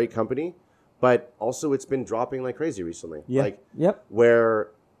a great company, but also it's been dropping like crazy recently. Yeah. Yep.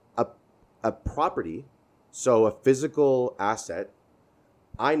 Where a property, so a physical asset,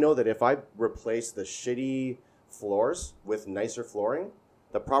 I know that if I replace the shitty floors with nicer flooring,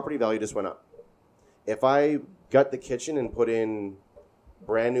 the property value just went up. If I gut the kitchen and put in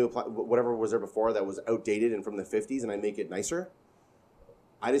brand new, whatever was there before that was outdated and from the 50s, and I make it nicer,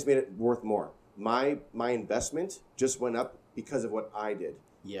 I just made it worth more. My investment just went up because of what I did.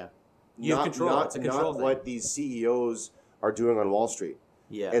 Yeah. You have control. It's a control not thing. what these CEOs are doing on Wall Street.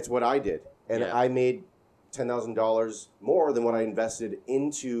 Yeah. It's what I did. And Yeah. I made $10,000 more than what I invested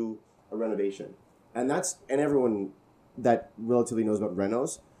into a renovation. And everyone that relatively knows about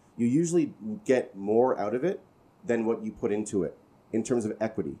renos, you usually get more out of it than what you put into it in terms of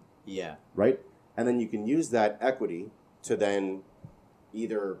equity, Yeah. right? And then you can use that equity to then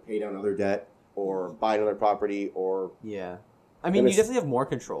either pay down other debt or buy another property or... Yeah. I mean, And you it's- definitely have more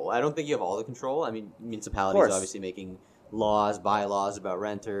control. I don't think you have all the control. I mean, municipalities course. obviously making laws, bylaws about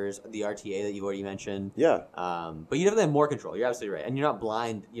renters, the RTA that you've already mentioned. Yeah. But you definitely have more control. You're absolutely right, and you're not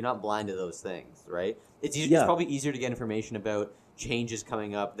blind. You're not blind to those things, right? It's probably easier to get information about changes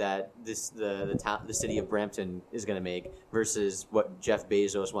coming up that the city of Brampton is going to make versus what Jeff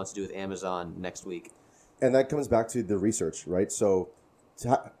Bezos wants to do with Amazon next week. And that comes back to the research, right? So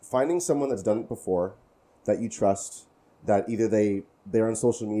finding someone that's done it before that you trust, that either they're on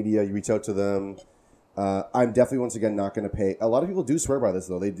social media, you reach out to them. I'm definitely, once again, not going to pay. A lot of people do swear by this,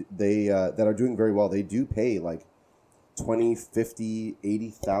 though. They that are doing very well. They do pay like $20,000,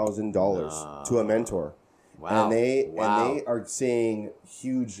 $50,000, $80,000 to a mentor. Wow. And they are seeing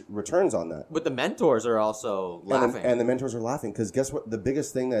huge returns on that. But the mentors are also laughing. And the mentors are laughing because guess what? The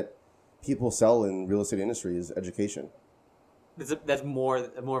biggest thing that people sell in real estate industry is education. That's more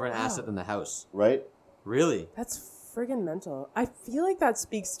of an asset than the house. Right? Really? That's friggin' mental. I feel like that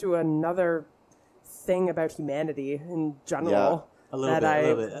speaks to another thing about humanity in general. A little bit.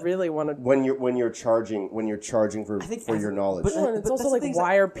 I really want to. When you're charging for your knowledge. But it's also like,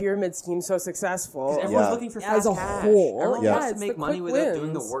 why are pyramid schemes so successful? Everyone's looking for fast as a cash. whole. Everyone Yeah, wants to it's make the money quick without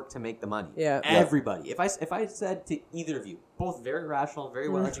doing the wins. work to make the money. Yeah. Everybody. If I said to either of you, both very rational, very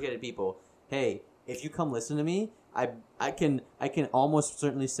well educated people, hey, if you come listen to me, I can almost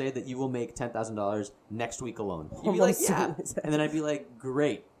certainly say that you will make $10,000 next week alone. You'd be like, yeah, and then I'd be like,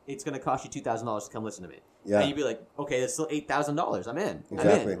 great. It's going to cost you $2,000 to come listen to me. Yeah. And you'd be like, okay, that's still $8,000. I'm in.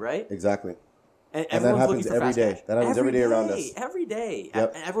 Exactly. I'm in, right? Exactly. And that everyone's happens looking for every fast day. cash. That happens every day around us. Every day.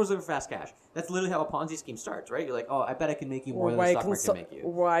 Yep. And everyone's looking for fast cash. That's literally how a Ponzi scheme starts, right? You're like, oh, I bet I can make you more Or than the stock market can make you.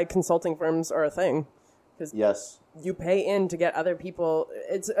 why consulting firms are a thing. Yes. You pay in to get other people.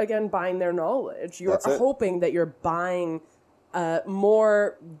 It's, again, buying their knowledge. You're That's it. hoping that you're buying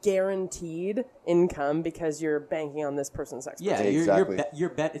more guaranteed income because you're banking on this person's expertise. Yeah, Exactly.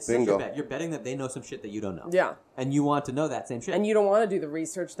 it's such Bingo. a bet. You're betting that they know some shit that you don't know. Yeah. And you want to know that same shit. And you don't want to do the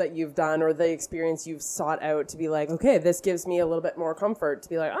research that you've done or the experience you've sought out to be like, okay, this gives me a little bit more comfort to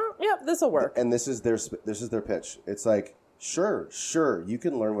be like, oh, yeah, this will work. And this is their pitch. It's like, sure, you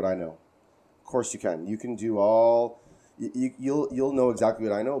can learn what I know. Of course you can. You can do all. You'll know exactly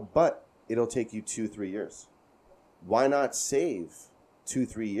what I know, but it'll take you 2-3 years. Why not save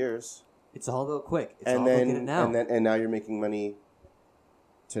 2-3 years? it's all about quick. It's And all then about get it now. and now you're making money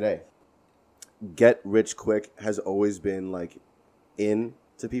today. Get rich quick has always been like in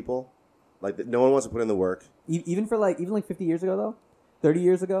to people. Like no one wants to put in the work. Even 50 years ago though, 30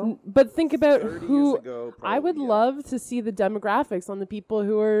 years ago. But think about 30 who years ago, I would probably, yeah. love to see the demographics on the people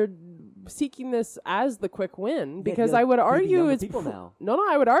who are seeking this as the quick win, because I would argue it's people now. No,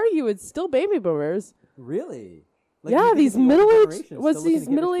 I would argue it's still baby boomers. Really? Yeah, these middle-aged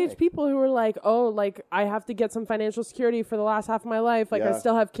middle-aged people who are like, oh, like I have to get some financial security for the last half of my life. Like I Yeah.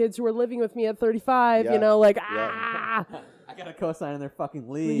 still have kids who are living with me at 35. Yeah. You know, like Yeah. I got a cosign on their fucking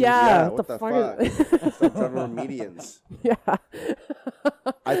league. Yeah, what the fuck? is- Stop driving on medians. yeah.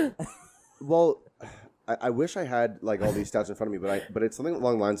 I wish I had like all these stats in front of me, but it's something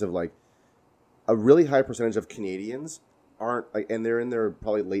along the lines of like a really high percentage of Canadians aren't like, and they're in their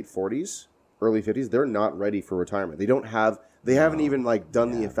probably late 40s, early 50s. They're not ready for retirement. They haven't even like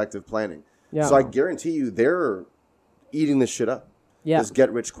done the effective planning. Yeah. So I guarantee you they're eating this shit up. Yeah. This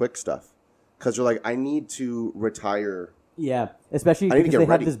get rich quick stuff, because they're like, I need to retire. Yeah, especially I need to because get they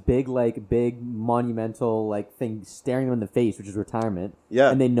ready. have this big monumental thing staring them in the face, which is retirement.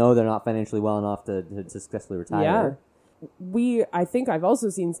 Yeah. and they know they're not financially well enough to successfully retire. I think I've also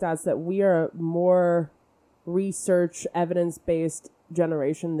seen stats that we are a more research evidence-based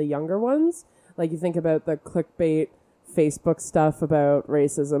generation, the younger ones. Like you think about the clickbait Facebook stuff about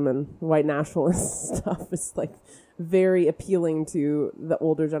racism and white nationalist stuff. It's like very appealing to the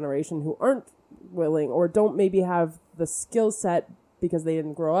older generation who aren't willing or don't maybe have the skill set because they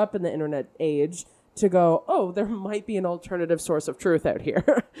didn't grow up in the internet age to go, oh, there might be an alternative source of truth out here.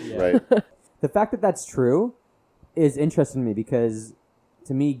 Right. The fact that that's true is interesting to me because,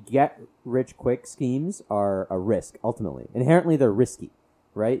 to me, get-rich-quick schemes are a risk, ultimately. Inherently, they're risky,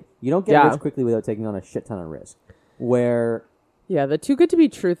 right? You don't get rich quickly without taking on a shit ton of risk. Where... Yeah, the too good to be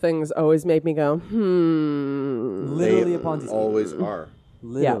true things always make me go, Literally They a Ponzi scheme. always are.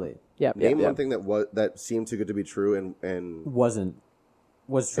 Literally. Yep, Name one thing that seemed too good to be true and Was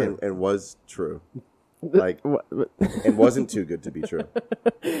true. and was true. Like, and wasn't too good to be true.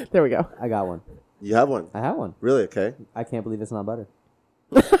 There we go. I got one. You have one? I have one. Really? Okay. I can't believe it's not butter.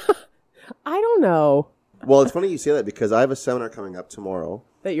 I don't know Well, it's funny you say that because I have a seminar coming up tomorrow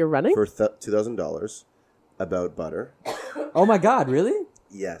that you're running. for $2,000 about butter. Oh my god, really?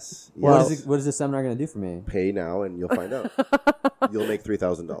 Yes. What Yes. is this seminar going to do for me? Pay now and you'll find out. You'll make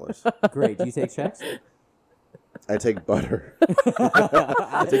 $3,000. Great. Do you take checks? I take butter.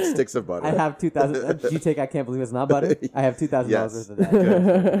 I take sticks of butter. I have 2,000. Do you take I can't believe it's not butter? I have $2,000 Yes. worth of that.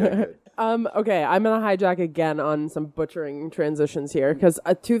 Good. Okay, I'm gonna hijack again on some butchering transitions here because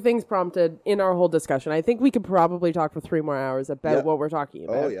two things prompted in our whole discussion. I think we could probably talk for 3 more hours about Yeah. what we're talking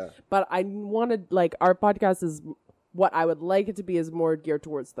about. Oh, yeah. But I wanted our podcast is what I would like it to be is more geared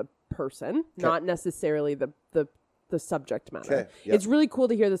towards the person, not necessarily the subject matter. Okay, yeah. It's really cool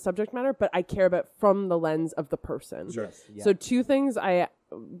to hear the subject matter, but I care about from the lens of the person. Sure. So two things I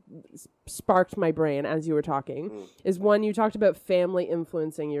sparked my brain as you were talking is one, you talked about family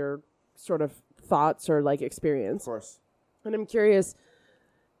influencing your sort of thoughts or like experience. Of course. And I'm curious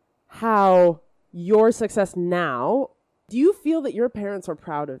how your success now, do you feel that your parents are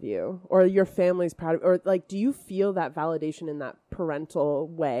proud of you or your family's proud of, or like, do you feel that validation in that parental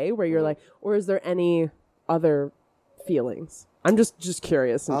way where you're like, or is there any other feelings? I'm just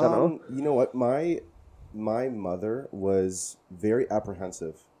curious in general. You know what? My mother was very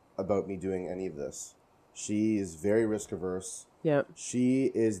apprehensive about me doing any of this. She is very risk averse. Yeah.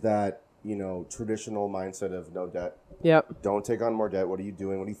 She is that, traditional mindset of no debt. Yep. Don't take on more debt. What are you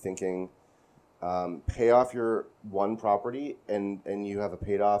doing? What are you thinking? Pay off your one property and you have a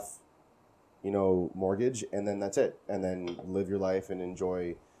paid off, mortgage, and then that's it. And then live your life and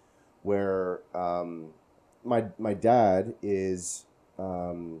enjoy. Where my dad is,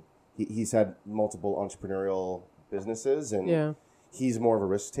 he's had multiple entrepreneurial businesses, and he's more of a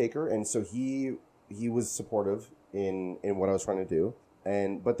risk taker, and so he was supportive in what I was trying to do,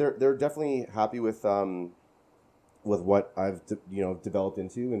 but they're definitely happy with what I've developed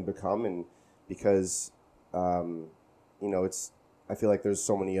into and become, and because it's, I feel like there's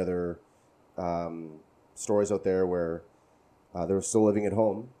so many other stories out there where they're still living at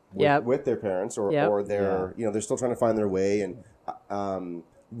home with their parents, or they're they're still trying to find their way, and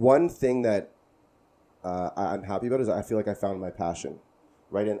one thing that I'm happy about is I feel like I found my passion,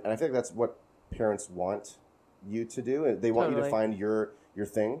 right? And I think that's what parents want you to do. They want you to find your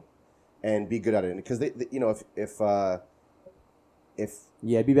thing and be good at it. Because they if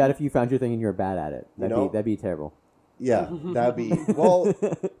it'd be bad if you found your thing and you're bad at it. That'd be terrible. Yeah, that'd be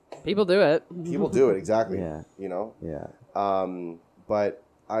People do it. People do it, exactly. Yeah. Yeah. But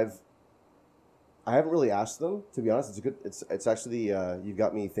I haven't really asked them, to be honest. It's actually you've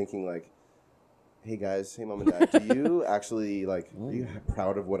got me thinking like, hey guys, hey mom and dad, do you actually are you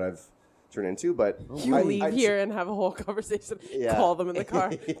proud of what I've turned into? But you leave here and have a whole conversation. Yeah. Call them in the car.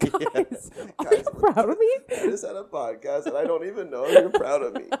 Guys, are you proud of me? I just had a podcast and I don't even know if you're proud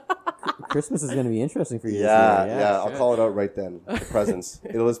of me. Christmas is going to be interesting for you. Yeah, this year. Yeah. I'll call it out right then. The presents.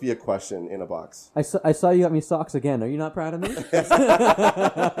 It'll just be a question in a box. I saw you got me socks again. Are you not proud of me?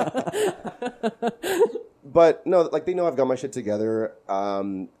 But no, they know I've got my shit together.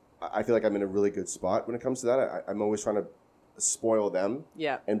 I feel like I'm in a really good spot when it comes to that. I'm always trying to spoil them.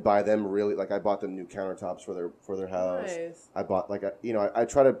 Yeah. And buy them really, I bought them new countertops for their house. Nice. I bought I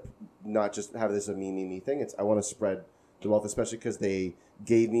try to not just have this a me thing. I want to spread the wealth, especially because they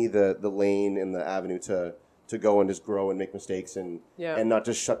gave me the lane and the avenue to go and just grow and make mistakes and not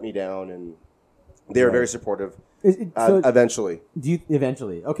just shut me down, and they were very supportive. Eventually. Do you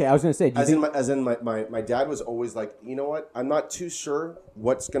eventually? Okay, I was going to say. My dad was always like, you know what? I'm not too sure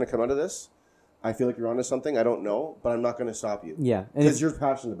what's going to come out of this. I feel like you're onto something. I don't know, but I'm not going to stop you. Yeah, because you're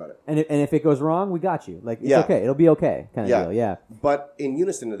passionate about it. And if it goes wrong, we got you. It's okay. It'll be okay. Kind of deal. Yeah. But in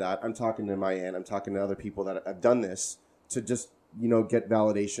unison to that, I'm talking to my aunt. I'm talking to other people that have done this to just get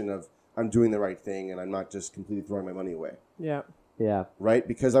validation of I'm doing the right thing and I'm not just completely throwing my money away. Yeah. Yeah. Right?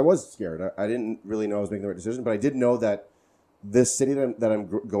 Because I was scared. I didn't really know I was making the right decision, but I did know that this city that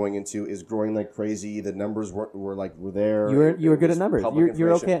I'm going into is growing like crazy. The numbers were there. You were good at numbers.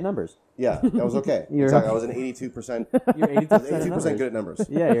 You're okay at numbers. Yeah, that was okay. Exactly. I was an 82%. You're 82% good at numbers.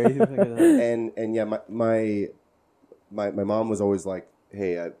 Yeah, you're 82% good at numbers. And yeah, my mom was always like,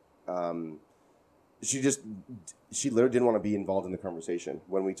 hey, she literally didn't want to be involved in the conversation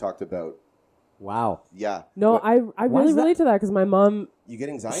when we talked about. Wow. Yeah. No, I really relate to that because my mom. You get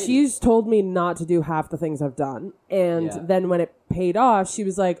anxiety. She's told me not to do half the things I've done, and then when it paid off, she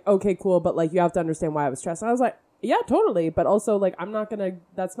was like, "Okay, cool, but you have to understand why I was stressed." And I was like, "Yeah, totally," but also I'm not gonna.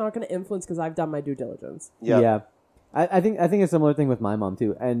 That's not gonna influence because I've done my due diligence. Yeah. I think a similar thing with my mom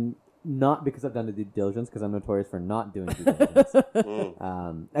too, and not because I've done the due diligence, because I'm notorious for not doing due diligence.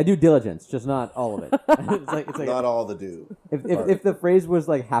 I do diligence, just not all of it. it's like not all the do. If the phrase was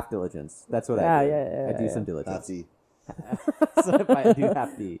half diligence, that's what I do. Yeah, I do some diligence. Half D. So if I do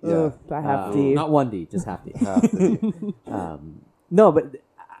half D. Yeah. I have D. Not 1D, just half D. Half the D. No, but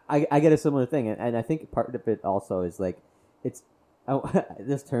I get a similar thing, and I think part of it also is it's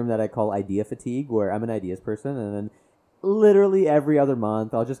this term that I call idea fatigue, where I'm an ideas person, and then literally every other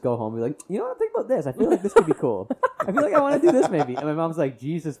month I'll just go home and be like, you know what, think about this. I feel like this could be cool. I feel like I want to do this maybe. And my mom's like,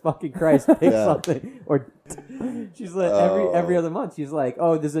 Jesus fucking Christ, pick something. Or she's like every other month she's like,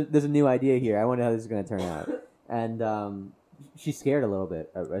 oh, there's a new idea here. I wonder how this is going to turn out. And she's scared a little bit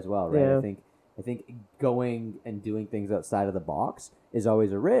as well, right? Yeah. I think going and doing things outside of the box is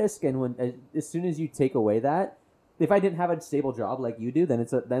always a risk. And as soon as you take away that, if I didn't have a stable job like you do, then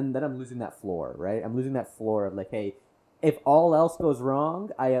then I'm losing that floor, right? I'm losing that floor of hey, if all else goes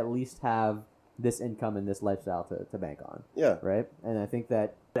wrong, I at least have this income and this lifestyle to bank on. Yeah. Right? And I think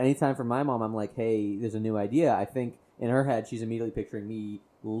that anytime for my mom, I'm like, hey, there's a new idea. I think in her head, she's immediately picturing me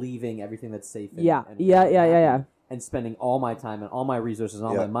leaving everything that's safe. Yeah. And Yeah. And spending all my time and all my resources and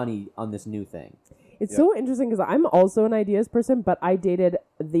all my money on this new thing. It's so interesting because I'm also an ideas person, but I dated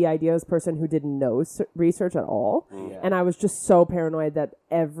the ideas person who did no research at all. Yeah. And I was just so paranoid that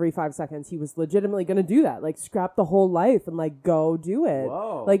every 5 seconds he was legitimately going to do that. Like, scrap the whole life and, like, go do it.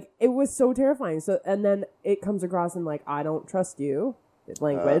 Whoa. Like, it was so terrifying. So, and then it comes across in, like, I don't trust you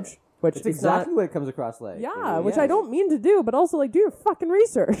language. Which It's is exactly not, what it comes across like. yeah, which I don't mean to do, but also, like, do your fucking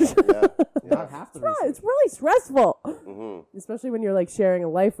research. Not half the research. It's really stressful. Mm-hmm. Especially when you're like sharing a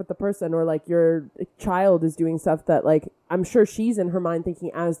life with the person, or like your child is doing stuff that, like, I'm sure she's in her mind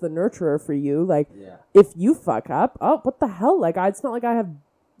thinking as the nurturer for you, like, if you fuck up, oh, what the hell? Like, it's not like I have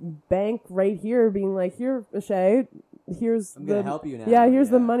bank right here being like, here, Shay, here's I'm gonna help you now. Yeah,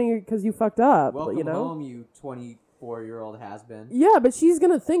 here's the money because you fucked up. Welcome you know? home, you 24-year-old has-been. Yeah, but she's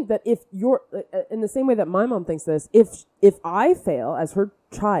gonna think that if you're in the same way that my mom thinks this, if I fail as her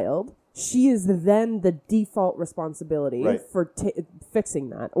child, she is then the default responsibility for fixing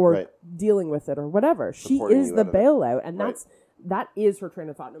that or dealing with it or whatever. Supporting she is the bailout, and that is her train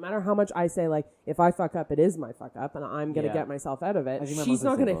of thought. No matter how much I say, like, if I fuck up, it is my fuck up, and I'm gonna get myself out of it. She's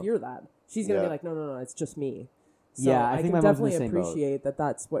not gonna hear that. She's gonna be like, no, it's just me. So yeah, I think can my mom's in the definitely same boat. appreciate that.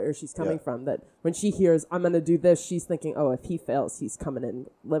 That's where she's coming from. That when she hears I'm going to do this, she's thinking, oh, if he fails, he's coming in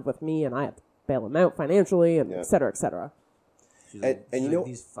live with me, and I have to bail him out financially, and et cetera, et cetera. And you know,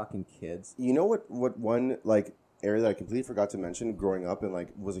 these fucking kids. You know what one, like, area that I completely forgot to mention growing up and, like,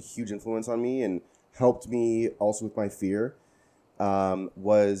 was a huge influence on me and helped me also with my fear,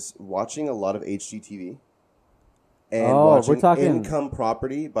 was watching a lot of HGTV. And watching we're talking Income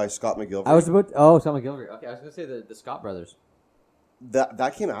Property by Scott McGillivray. I was about Scott McGillivray. Okay, I was gonna say the Scott brothers.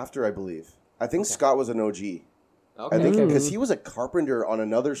 That came after, I believe. I think Scott was an OG. Okay. I think because he was a carpenter on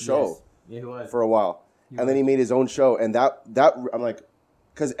another show. Yes. Yeah, he was. For a while, then he made his own show, and that I'm like,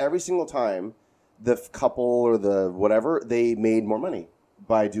 because every single time the couple or the whatever, they made more money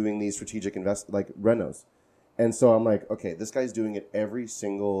by doing these strategic renos, and so I'm like, okay, this guy's doing it every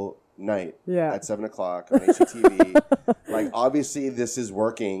single night at 7 o'clock on HGTV. Like, obviously this is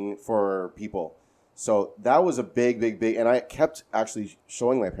working for people. So that was a big, and I kept actually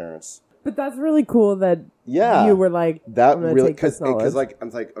showing my parents. But that's really cool that you were like, that I'm gonna really, take this knowledge. because like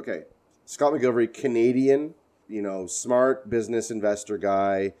I'm like, okay, Scott McGillivray, Canadian, smart business investor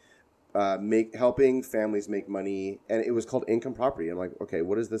guy, helping families make money, and it was called Income Property. I'm like, okay,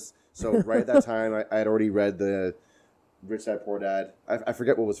 what is this? So right at that time, I had already read the Rich Dad Poor Dad. I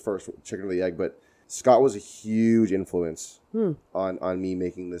forget what was first, Chicken or the Egg, but Scott was a huge influence on me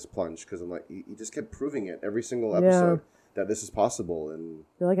making this plunge, because I'm like, he just kept proving it every single episode that this is possible, and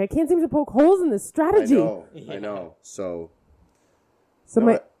you're like, I can't seem to poke holes in this strategy. I know. So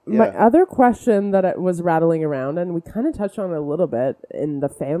my other question that was rattling around, and we kind of touched on it a little bit in the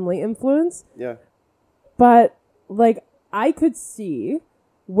family influence. Yeah. But, like, I could see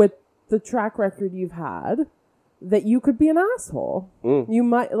with the track record you've had that you could be an asshole.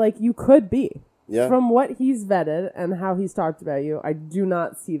 You could be. Yeah. From what he's vetted and how he's talked about you, I do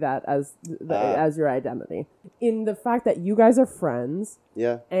not see that as your identity. In the fact that you guys are friends,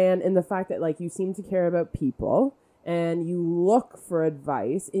 and in the fact that, like, you seem to care about people and you look for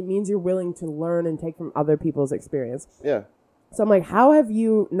advice, it means you're willing to learn and take from other people's experience. Yeah. So I'm like, how have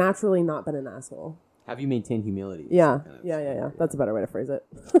you naturally not been an asshole? Have you maintained humility? Yeah. That's a better way to phrase it.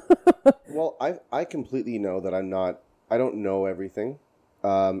 Well, I completely know that I don't know everything,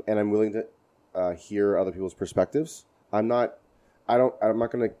 and I'm willing to hear other people's perspectives. I'm not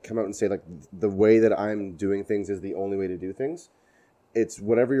going to come out and say, like, the way that I'm doing things is the only way to do things. It's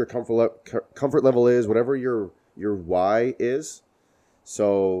whatever your comfort level is, whatever your why is.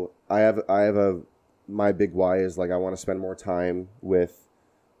 So my big why is, like, I want to spend more time with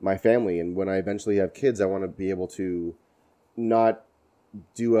my family, and when I eventually have kids, I want to be able to not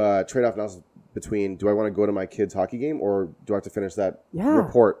do a trade-off analysis between, do I want to go to my kid's hockey game, or do I have to finish that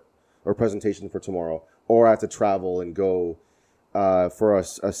report or presentation for tomorrow, or I have to travel and go for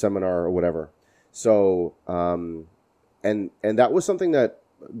a seminar or whatever. So and that was something that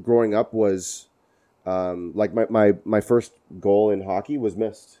growing up was like my first goal in hockey was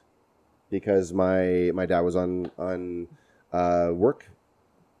missed because my dad was on work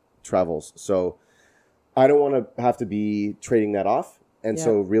travels. So I don't want to have to be trading that off. And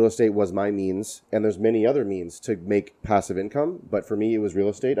so real estate was my means, and there's many other means to make passive income. But for me, it was real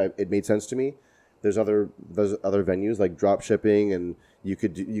estate. It made sense to me. There's other venues like drop shipping, and you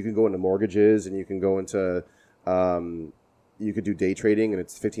can go into mortgages, and you can go into you could do day trading and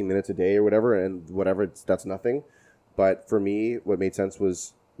it's 15 minutes a day or whatever, and whatever, that's nothing. But for me, what made sense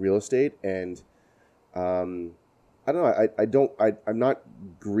was real estate, and I don't know. I'm not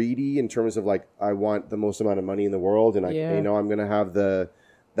greedy in terms of like I want the most amount of money in the world, and I'm gonna have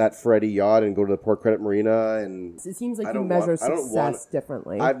that Freddie yacht and go to the Port Credit Marina, and it seems like you measure success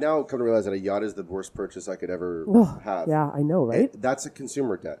differently. I've now come to realize that a yacht is the worst purchase I could ever have. Yeah, I know, right? That's a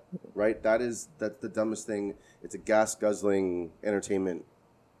consumer debt, right? That's the dumbest thing. It's a gas guzzling entertainment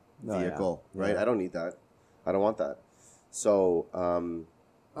vehicle, right? I don't need that. I don't want that. So.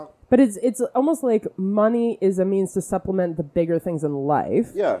 But it's almost like money is a means to supplement the bigger things in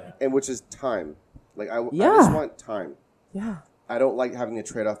life. Yeah, and which is time. Like I just want time. Yeah. I don't like having to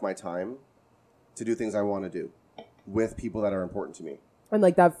trade off my time to do things I want to do with people that are important to me. And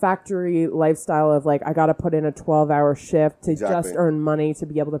like that factory lifestyle of like, I got to put in a 12-hour shift to just earn money to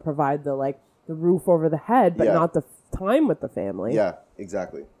be able to provide the roof over the head, but not the time with the family. Yeah,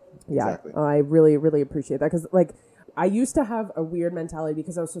 exactly. Yeah. Exactly. I really, really appreciate that. Because like I used to have a weird mentality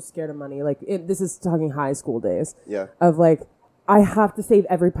because I was so scared of money. Like this is talking high school days. Yeah. Of like, I have to save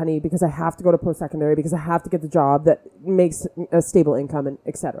every penny because I have to go to post-secondary because I have to get the job that makes a stable income and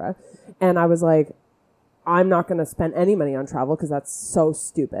etc. And I was like, I'm not going to spend any money on travel because that's so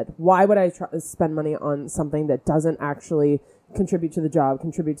stupid. Why would I spend money on something that doesn't actually contribute to the job,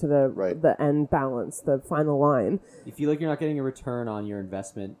 contribute to the end balance, the final line? You feel like you're not getting a return on your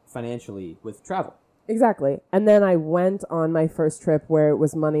investment financially with travel. Exactly. And then I went on my first trip where it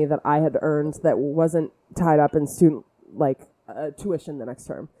was money that I had earned that wasn't tied up in student tuition the next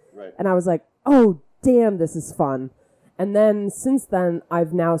term. Right. And I was like, oh, damn, this is fun. And then since then,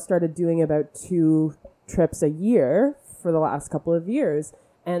 I've now started doing about 2 trips a year for the last couple of years.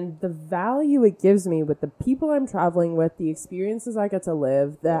 And the value it gives me with the people I'm traveling with, the experiences I get to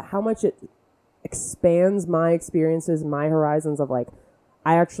live, how much it expands my experiences, my horizons of like,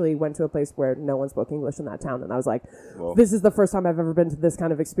 I actually went to a place where no one spoke English in that town. And I was like, this is the first time I've ever been to this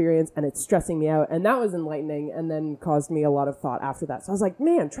kind of experience. And it's stressing me out. And that was enlightening and then caused me a lot of thought after that. So I was like,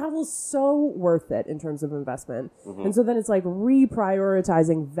 man, travel's so worth it in terms of investment. Mm-hmm. And so then it's like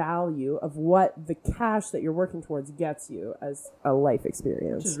reprioritizing value of what the cash that you're working towards gets you as a life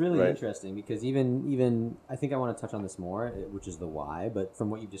experience. Which is really interesting because even I think I want to touch on this more, which is the why. But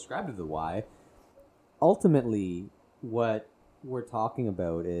from what you've described of the why, ultimately what we're talking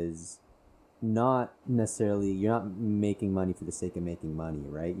about is not necessarily you're not making money for the sake of making money,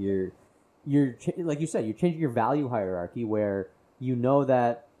 right? You're like you said, you're changing your value hierarchy where you know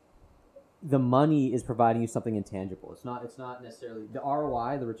that the money is providing you something intangible. It's not necessarily the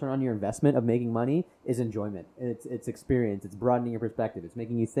ROI, the return on your investment of making money is enjoyment. It's experience. It's broadening your perspective. It's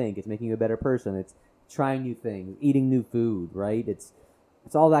making you think. It's making you a better person. It's trying new things, eating new food, right? It's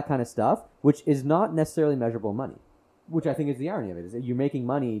all that kind of stuff, which is not necessarily measurable money. Which I think is the irony of it, is that you're making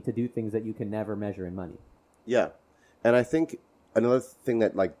money to do things that you can never measure in money. Yeah. And I think another thing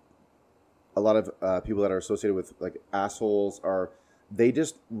that, like, a lot of people that are associated with, like, assholes they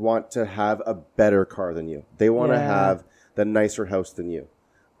just want to have a better car than you. They want to have the nicer house than you.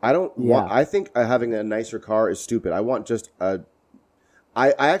 I think having a nicer car is stupid. I want just I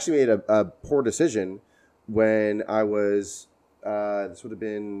actually made a poor decision when I was, this would have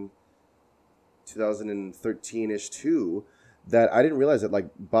been 2013-ish too, that I didn't realize that like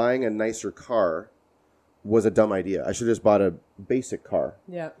buying a nicer car was a dumb idea. I should have just bought a basic car.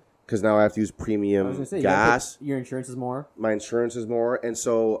 Yeah. Because now I have to use premium gas. Your insurance is more. My insurance is more, and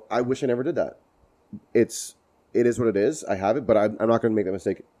so I wish I never did that. It is what it is. I have it, but I'm not going to make that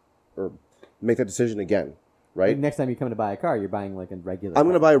mistake or make that decision again. Right. Like next time you come to buy a car, you're buying like a regular. I'm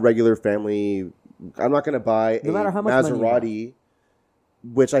going to buy a regular family. I'm not going to buy no matter how much Maserati.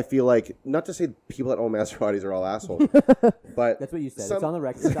 Which I feel like, not to say people that own Maseratis are all assholes, but that's what you said. It's on the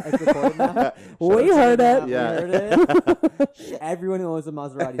record. It's recorded now. We heard it. Yeah. We heard it. Everyone who owns a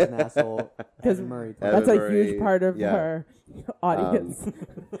Maserati is an asshole. Because Murray. That's a huge part of her audience.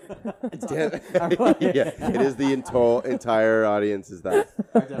 Yeah, it is the entire audience is that.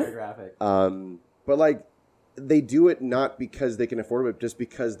 Our demographic. But like, they do it not because they can afford it, but just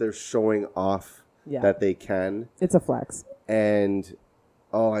because they're showing off that they can. It's a flex. And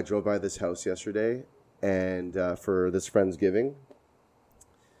I drove by this house yesterday, and for this Friendsgiving,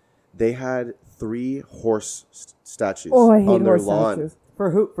 they had 3 horse statues on their lawn. Statues. For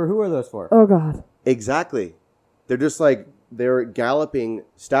who are those for? Oh God! Exactly. They're just like they're galloping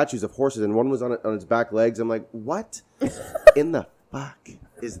statues of horses, and one was on its back legs. I'm like, what in the fuck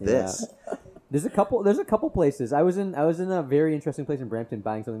is this? There's a couple places. I was in a very interesting place in Brampton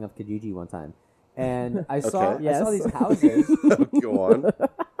buying something off Kijiji one time. And I saw these houses. Go on.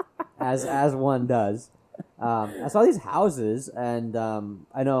 As one does. I saw these houses, and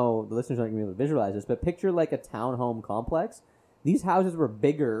I know the listeners aren't going to be able to visualize this, but picture like a townhome complex. These houses were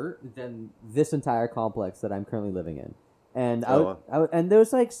bigger than this entire complex that I'm currently living in. And and there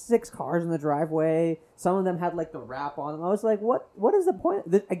was like 6 cars in the driveway. Some of them had like the wrap on them. I was like, what is the point?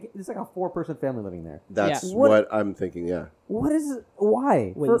 It's like a 4-person family living there. That's what I'm thinking, yeah. What is it?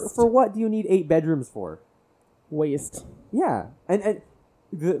 Why? Waste. For what do you need 8 bedrooms for? Waste. Yeah. And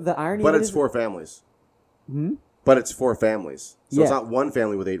the irony But of it it's is 4 families. Hmm? But it's 4 families. So Yeah. it's not one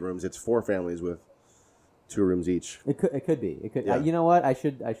family with 8 rooms. It's 4 families with 2 rooms each. It could be. It could. Yeah. You know what? I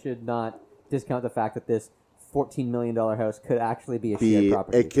should not discount the fact that this $14 million house could actually be a shared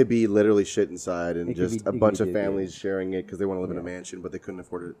property. It could be literally shit inside and It could just be- a it bunch could of be, families sharing it because they want to live in a mansion, but they couldn't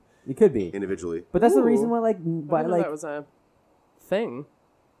afford it It could be. individually. But that's the Ooh. reason why, I didn't know that was a thing.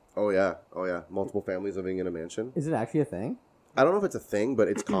 Oh yeah. Multiple families living in a mansion. is it actually a thing? I don't know if it's a thing, but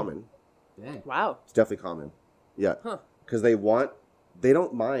it's common. Dang. Wow. It's definitely common. Yeah. Huh. Because they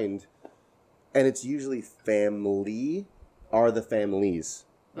don't mind, and it's usually family are the families.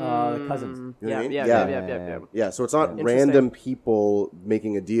 The cousins. You know what I mean? Yeah. Yeah, so it's not Interesting. random people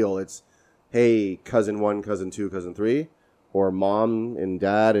making a deal. It's, hey, cousin 1, cousin 2, cousin 3, or mom and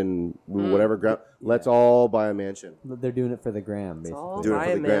dad and whatever. Let's all buy a mansion. They're doing it for the gram, It's basically. all Doing it by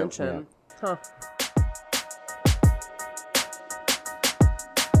for a the gram, mansion. Huh.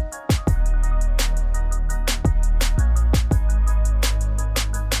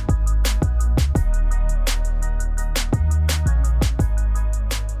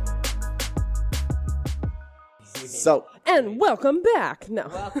 So, And welcome back. No.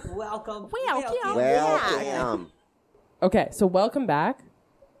 Welcome. welcome. Okay, so welcome back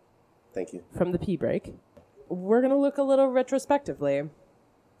Thank you. from the pee break. We're going to look a little retrospectively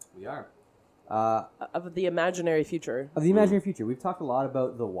We are. of the imaginary future. Of the imaginary future, we've talked a lot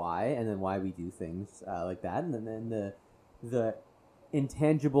about the why and then why we do things like that, and then the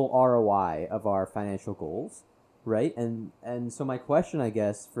intangible ROI of our financial goals, right? And so my question, I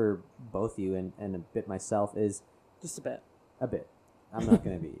guess, for both you and a bit myself is Just a bit. a bit. I'm not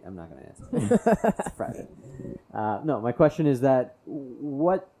gonna answer. It's private. No, my question is that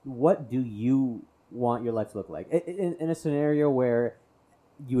what do you want your life to look like in a scenario where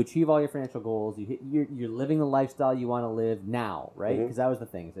you achieve all your financial goals, you're living the lifestyle you want to live now, right? Because that was the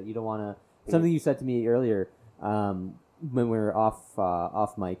thing, is that you don't want to. Something you said to me earlier when we were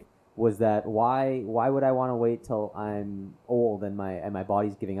off mic was that why would I want to wait till I'm old and my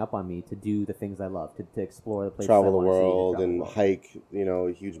body's giving up on me to do the things I love, to explore the places I Travel the want to see, to world travel the and world.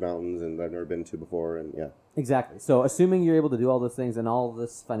 hike, huge mountains and I've never been to before, and yeah. Exactly. So assuming you're able to do all those things and all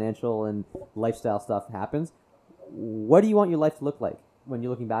this financial and lifestyle stuff happens, what do you want your life to look like when you're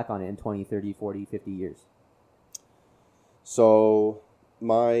looking back on it in 20, 30, 40, 50 years? So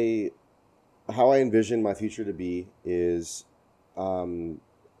how I envision my future to be is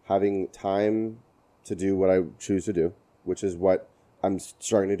having time to do what I choose to do, which is what I'm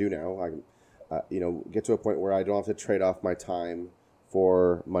starting to do now. I, get to a point where I don't have to trade off my time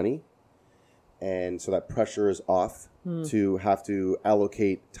for money. And so that pressure is off to have to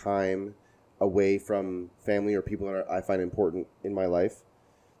allocate time away from family or people that I find important in my life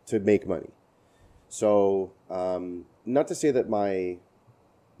to make money. So, not to say that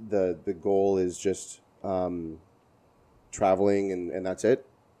the goal is just traveling and that's it,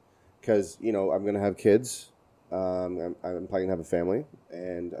 because I'm gonna have kids. I'm planning to have a family,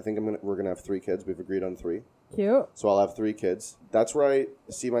 and I think we're gonna have 3 kids. We've agreed on 3. Cute. So I'll have 3 kids. That's where I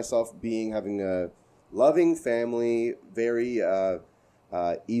see myself being, having a loving family, very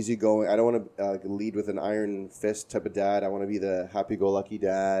easygoing. I don't want to lead with an iron fist type of dad. I want to be the happy-go-lucky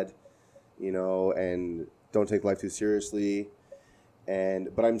dad, and don't take life too seriously.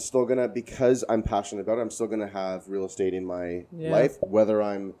 But I'm still gonna, because I'm passionate about it, I'm still gonna have real estate in my life, whether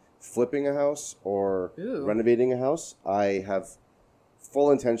I'm flipping a house or renovating a house. I have full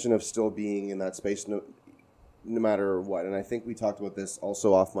intention of still being in that space, no matter what. And I think we talked about this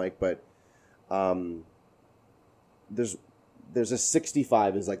also off mic, but there's a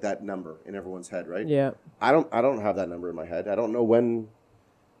 65 is like that number in everyone's head, right? Yeah. I don't have that number in my head. I don't know when.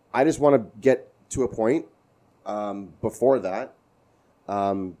 I just want to get to a point before that,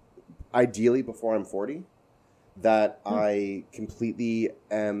 ideally before I'm 40, that I completely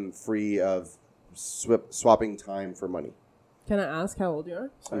am free of swapping time for money. Can I ask how old you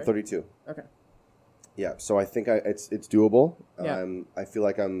are? I'm 32. Okay. Yeah, so I think it's doable. Yeah. I feel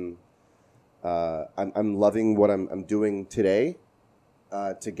like I'm loving what I'm doing today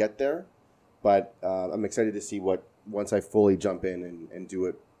to get there, but I'm excited to see what once I fully jump in and do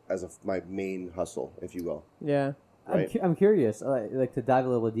it as my main hustle, if you will. Yeah. right? I'm curious, like to dive a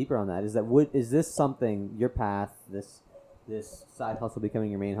little bit deeper on that. Is this something, your path, this side hustle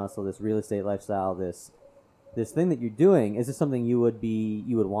becoming your main hustle, this real estate lifestyle, this thing that you're doing? Is this something you would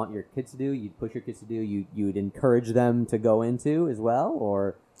want your kids to do? You'd push your kids to do? You would encourage them to go into as well,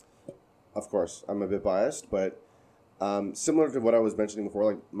 or? Of course, I'm a bit biased, but similar to what I was mentioning before,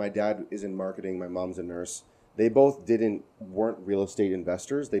 like my dad is in marketing, my mom's a nurse. They both weren't real estate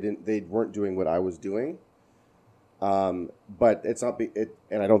investors. They weren't doing what I was doing. But it's not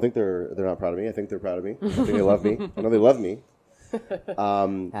and I don't think they're not proud of me. I think they're proud of me. I think they love me. I know they love me.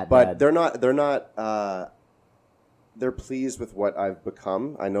 But they're not. They're pleased with what I've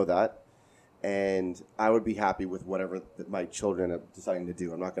become. I know that, and I would be happy with whatever my children are deciding to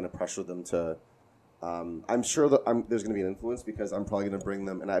do. I'm not going to pressure them to. I'm sure that there's going to be an influence because I'm probably going to bring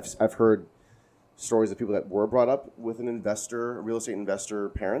them, and I've heard stories of people that were brought up with a real estate investor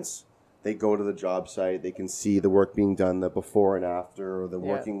parents. They go to the job site, they can see the work being done, the before and after, or the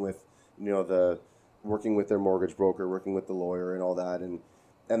working with, working with their mortgage broker, working with the lawyer and all that, and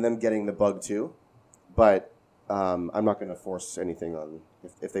them getting the bug too. But I'm not going to force anything on,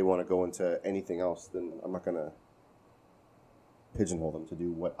 if they want to go into anything else, then I'm not going to pigeonhole them to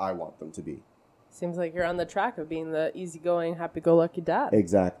do what I want them to be. Seems like you're on the track of being the easygoing, happy-go-lucky dad.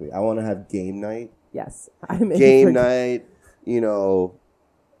 Exactly. I want to have game night. Yes. Game night,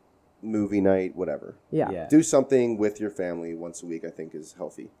 movie night, whatever. Yeah. Do something with your family once a week, I think, is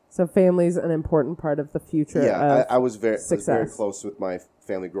healthy. So family's an important part of the future. Yeah, I was very success. close with my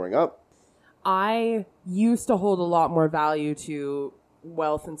family growing up. I used to hold a lot more value to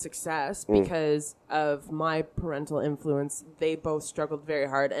wealth and success because of my parental influence. They both struggled very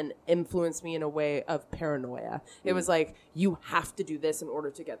hard and influenced me in a way of paranoia. It was like, you have to do this in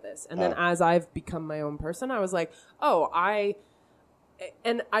order to get this. And then as I've become my own person, I was like,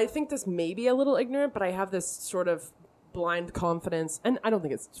 and I think this may be a little ignorant, but I have this sort of blind confidence, and I don't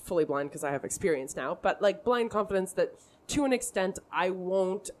think it's fully blind because I have experience now, but like blind confidence that to an extent I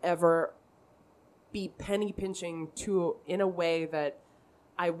won't ever be penny pinching in a way that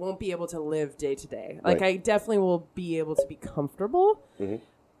I won't be able to live day to day. Like I definitely will be able to be comfortable. Mm-hmm.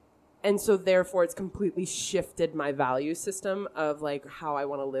 And so therefore it's completely shifted my value system of like how I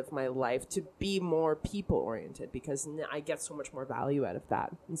want to live my life to be more people oriented because I get so much more value out of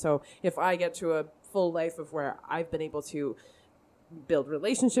that. And so if I get to a full life of where I've been able to build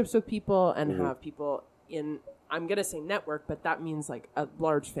relationships with people and have people in, I'm going to say network, but that means like a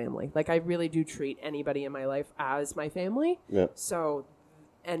large family. Like I really do treat anybody in my life as my family. Yeah. So,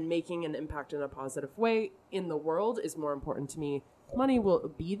 and making an impact in a positive way in the world is more important to me. Money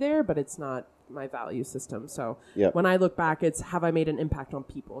will be there, but it's not my value system. So when I look back, it's have I made an impact on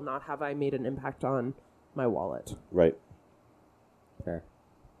people, not have I made an impact on my wallet. Right. Fair.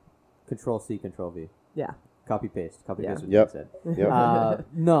 Control C, Control V. Yeah. Copy paste what you said. Yep.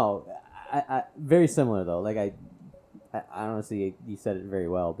 No, I very similar though. Like I honestly, you said it very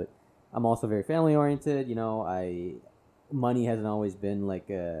well, but I'm also very family oriented. Money hasn't always been like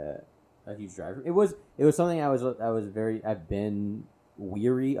a huge driver. It was something I've been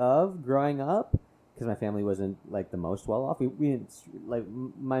weary of growing up because my family wasn't like the most well off. We didn't, like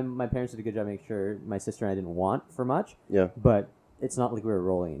my parents did a good job making sure my sister and I didn't want for much. Yeah. But it's not like we were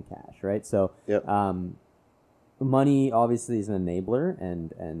rolling in cash, right? So money obviously is an enabler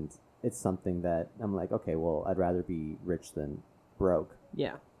and it's something that I'm like, okay, well, I'd rather be rich than broke.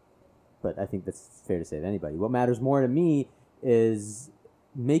 Yeah. But I think that's fair to say to anybody. What matters more to me is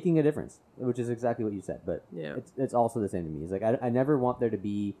making a difference, which is exactly what you said. But it's also the same to me. It's like I never want there to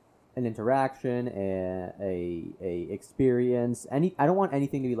be an interaction, a experience. I don't want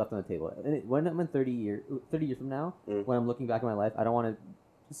anything to be left on the table. When I'm in 30 years from now, when I'm looking back at my life, I don't want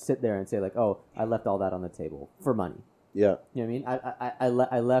to sit there and say like, oh, I left all that on the table for money. Yeah. You know what I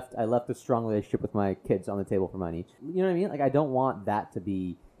mean? I left a strong relationship with my kids on the table for money. You know what I mean? Like I don't want that to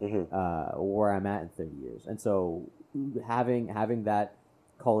be where I'm at in 30 years. And so having that,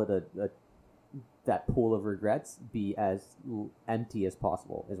 call it that pool of regrets, be as empty as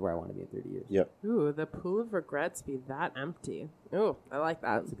possible is where I want to be in 30 years. Yep. Ooh, the pool of regrets be that empty. Ooh, I like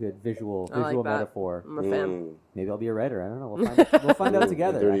that. It's a good visual like metaphor. I'm a fan. Maybe I'll be a writer. I don't know. We'll find out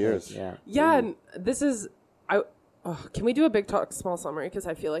together. 30 years. Yeah. Yeah, and this is can we do a big talk small summary? Because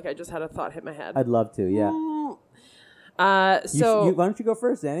I feel like I just had a thought hit my head. I'd love to. Yeah. So why don't you go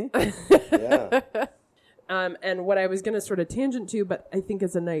first, Danny? Yeah. And what I was going to sort of tangent to, but I think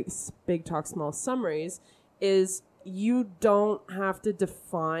is a nice big talk small summaries, is you don't have to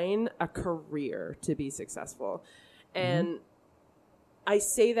define a career to be successful. And I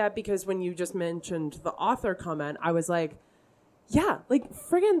say that because when you just mentioned the author comment, I was like, Yeah, like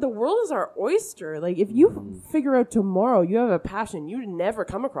friggin' the world is our oyster. Like if you figure out tomorrow you have a passion you never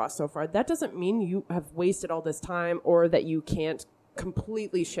come across so far, that doesn't mean you have wasted all this time or that you can't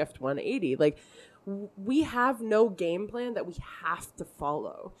completely shift 180. Like we have no game plan that we have to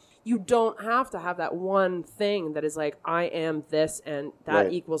follow. You don't have to have that one thing that is like, I am this and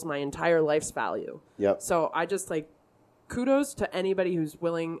that equals my entire life's value. Yep. So I just like kudos to anybody who's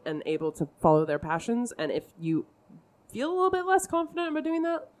willing and able to follow their passions. And if you feel a little bit less confident about doing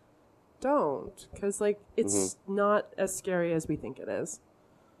that, don't. Because, like, it's not as scary as we think it is.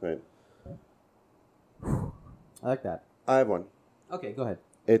 Right. I like that. I have one. Okay, go ahead.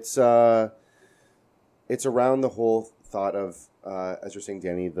 It's around the whole thought of, as you're saying,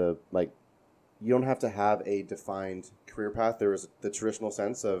 Danny, you don't have to have a defined career path. There is the traditional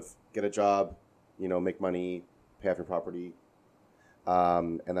sense of get a job, make money, pay off your property,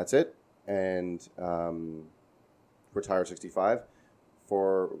 and that's it. And retire 65.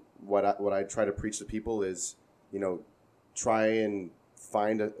 For what I try to preach to people is, try and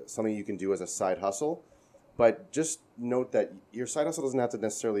find something you can do as a side hustle, but just note that your side hustle doesn't have to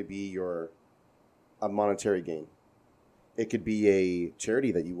necessarily be a monetary gain. It could be a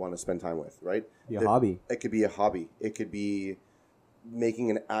charity that you want to spend time with, right? Your hobby. It could be a hobby. It could be making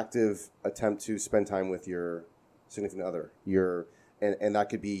an active attempt to spend time with your significant other. And that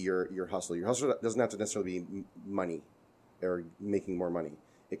could be your hustle. Your hustle doesn't have to necessarily be money or making more money.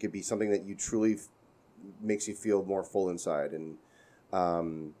 It could be something that you truly makes you feel more full inside. And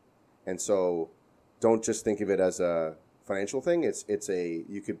so don't just think of it as a financial thing. It's a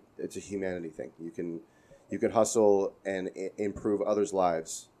humanity thing. You can hustle and improve others'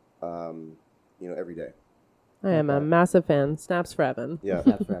 lives, every day. I am a massive fan. Snaps for Evan. Yeah.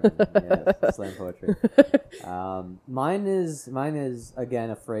 Snaps for Evan. Yes, slam poetry. Mine is again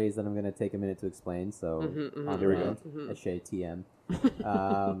a phrase that I'm going to take a minute to explain. So Here we go. Ashay TM.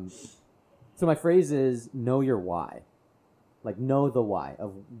 So my phrase is know your why. Like know the why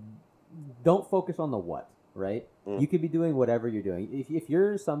of. Don't focus on the what. Right? You could be doing whatever you're doing. If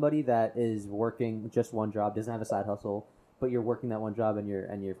you're somebody that is working just one job, doesn't have a side hustle, but you're working that one job and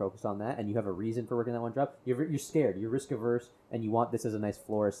you're focused on that, and you have a reason for working that one job, you're scared, you're risk averse, and you want this as a nice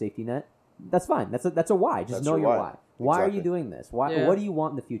floor, a safety net. That's fine. That's a why. Just know your why. Why are you doing this? Why? Yeah. What do you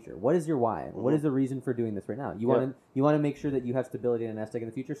want in the future? What is your why? What is the reason for doing this right now? You want to make sure that you have stability and a nest egg in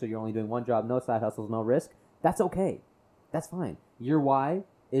the future, so you're only doing one job, no side hustles, no risk. That's okay. That's fine. Your why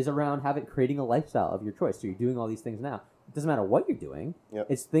is around creating a lifestyle of your choice. So you're doing all these things now. It doesn't matter what you're doing. Yep.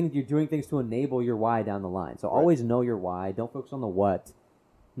 It's you're doing things to enable your why down the line. So always know your why. Don't focus on the what.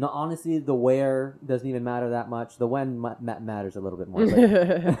 No, honestly, the where doesn't even matter that much. The when matters a little bit more.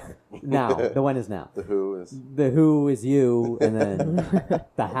 But now, the when is now. The who is you, and then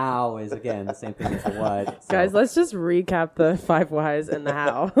the how is again the same thing as the what. So. Guys, let's just recap the 5 whys and the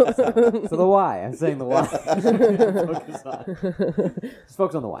how. So the why. I'm saying the why. Just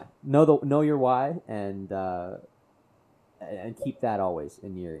focus on the why. Know your why, and keep that always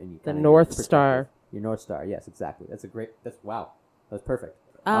in your the North Star. Your North Star. Yes, exactly. Wow. That's perfect.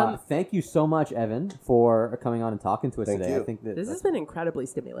 Thank you so much, Evan, for coming on and talking to us today. You. I think this has been incredibly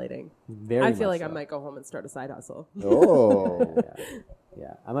stimulating. I feel like I might go home and start a side hustle. Oh.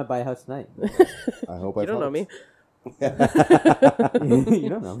 Yeah. I might buy a house tonight. I hope You don't know me. You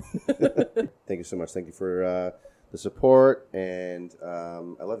don't know me. Thank you so much. Thank you for the support, and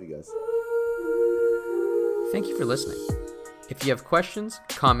I love you guys. Thank you for listening. If you have questions,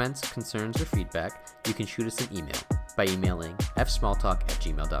 comments, concerns, or feedback, you can shoot us an email by emailing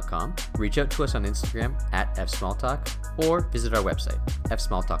fsmalltalk@gmail.com, reach out to us on Instagram @fsmalltalk, or visit our website,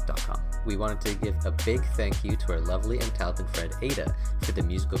 fsmalltalk.com. We wanted to give a big thank you to our lovely and talented friend Ada for the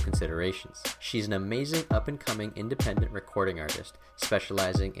musical considerations. She's an amazing up-and-coming independent recording artist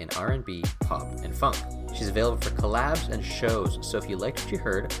specializing in R&B, pop, and funk. She's available for collabs and shows, so if you liked what you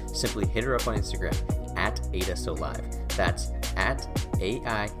heard, simply hit her up on Instagram @AdaSoLive. That's @AIDA-SoLive.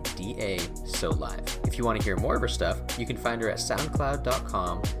 If you want to hear more of her stuff, you can find her at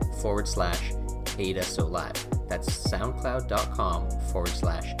soundcloud.com/AidaSoLive. That's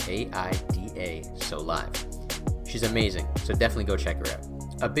soundcloud.com/AIDA-SoLive. She's amazing, so definitely go check her out.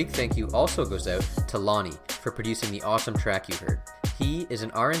 A big thank you also goes out to Lonnie for producing the awesome track you heard. He is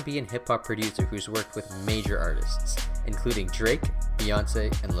an R&B and hip-hop producer who's worked with major artists, including Drake,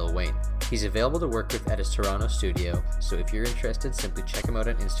 Beyonce, and Lil Wayne. He's available to work with at his Toronto studio, so if you're interested, simply check him out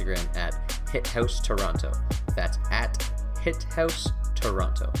on Instagram @HitHouseToronto. That's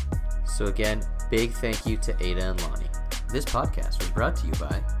 @HitHouseToronto. So again, big thank you to Ada and Lonnie. This podcast was brought to you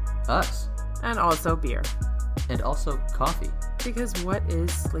by us. And also beer. And also coffee. Because what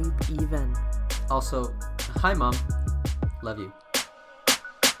is sleep even? Also, hi Mom. Love you.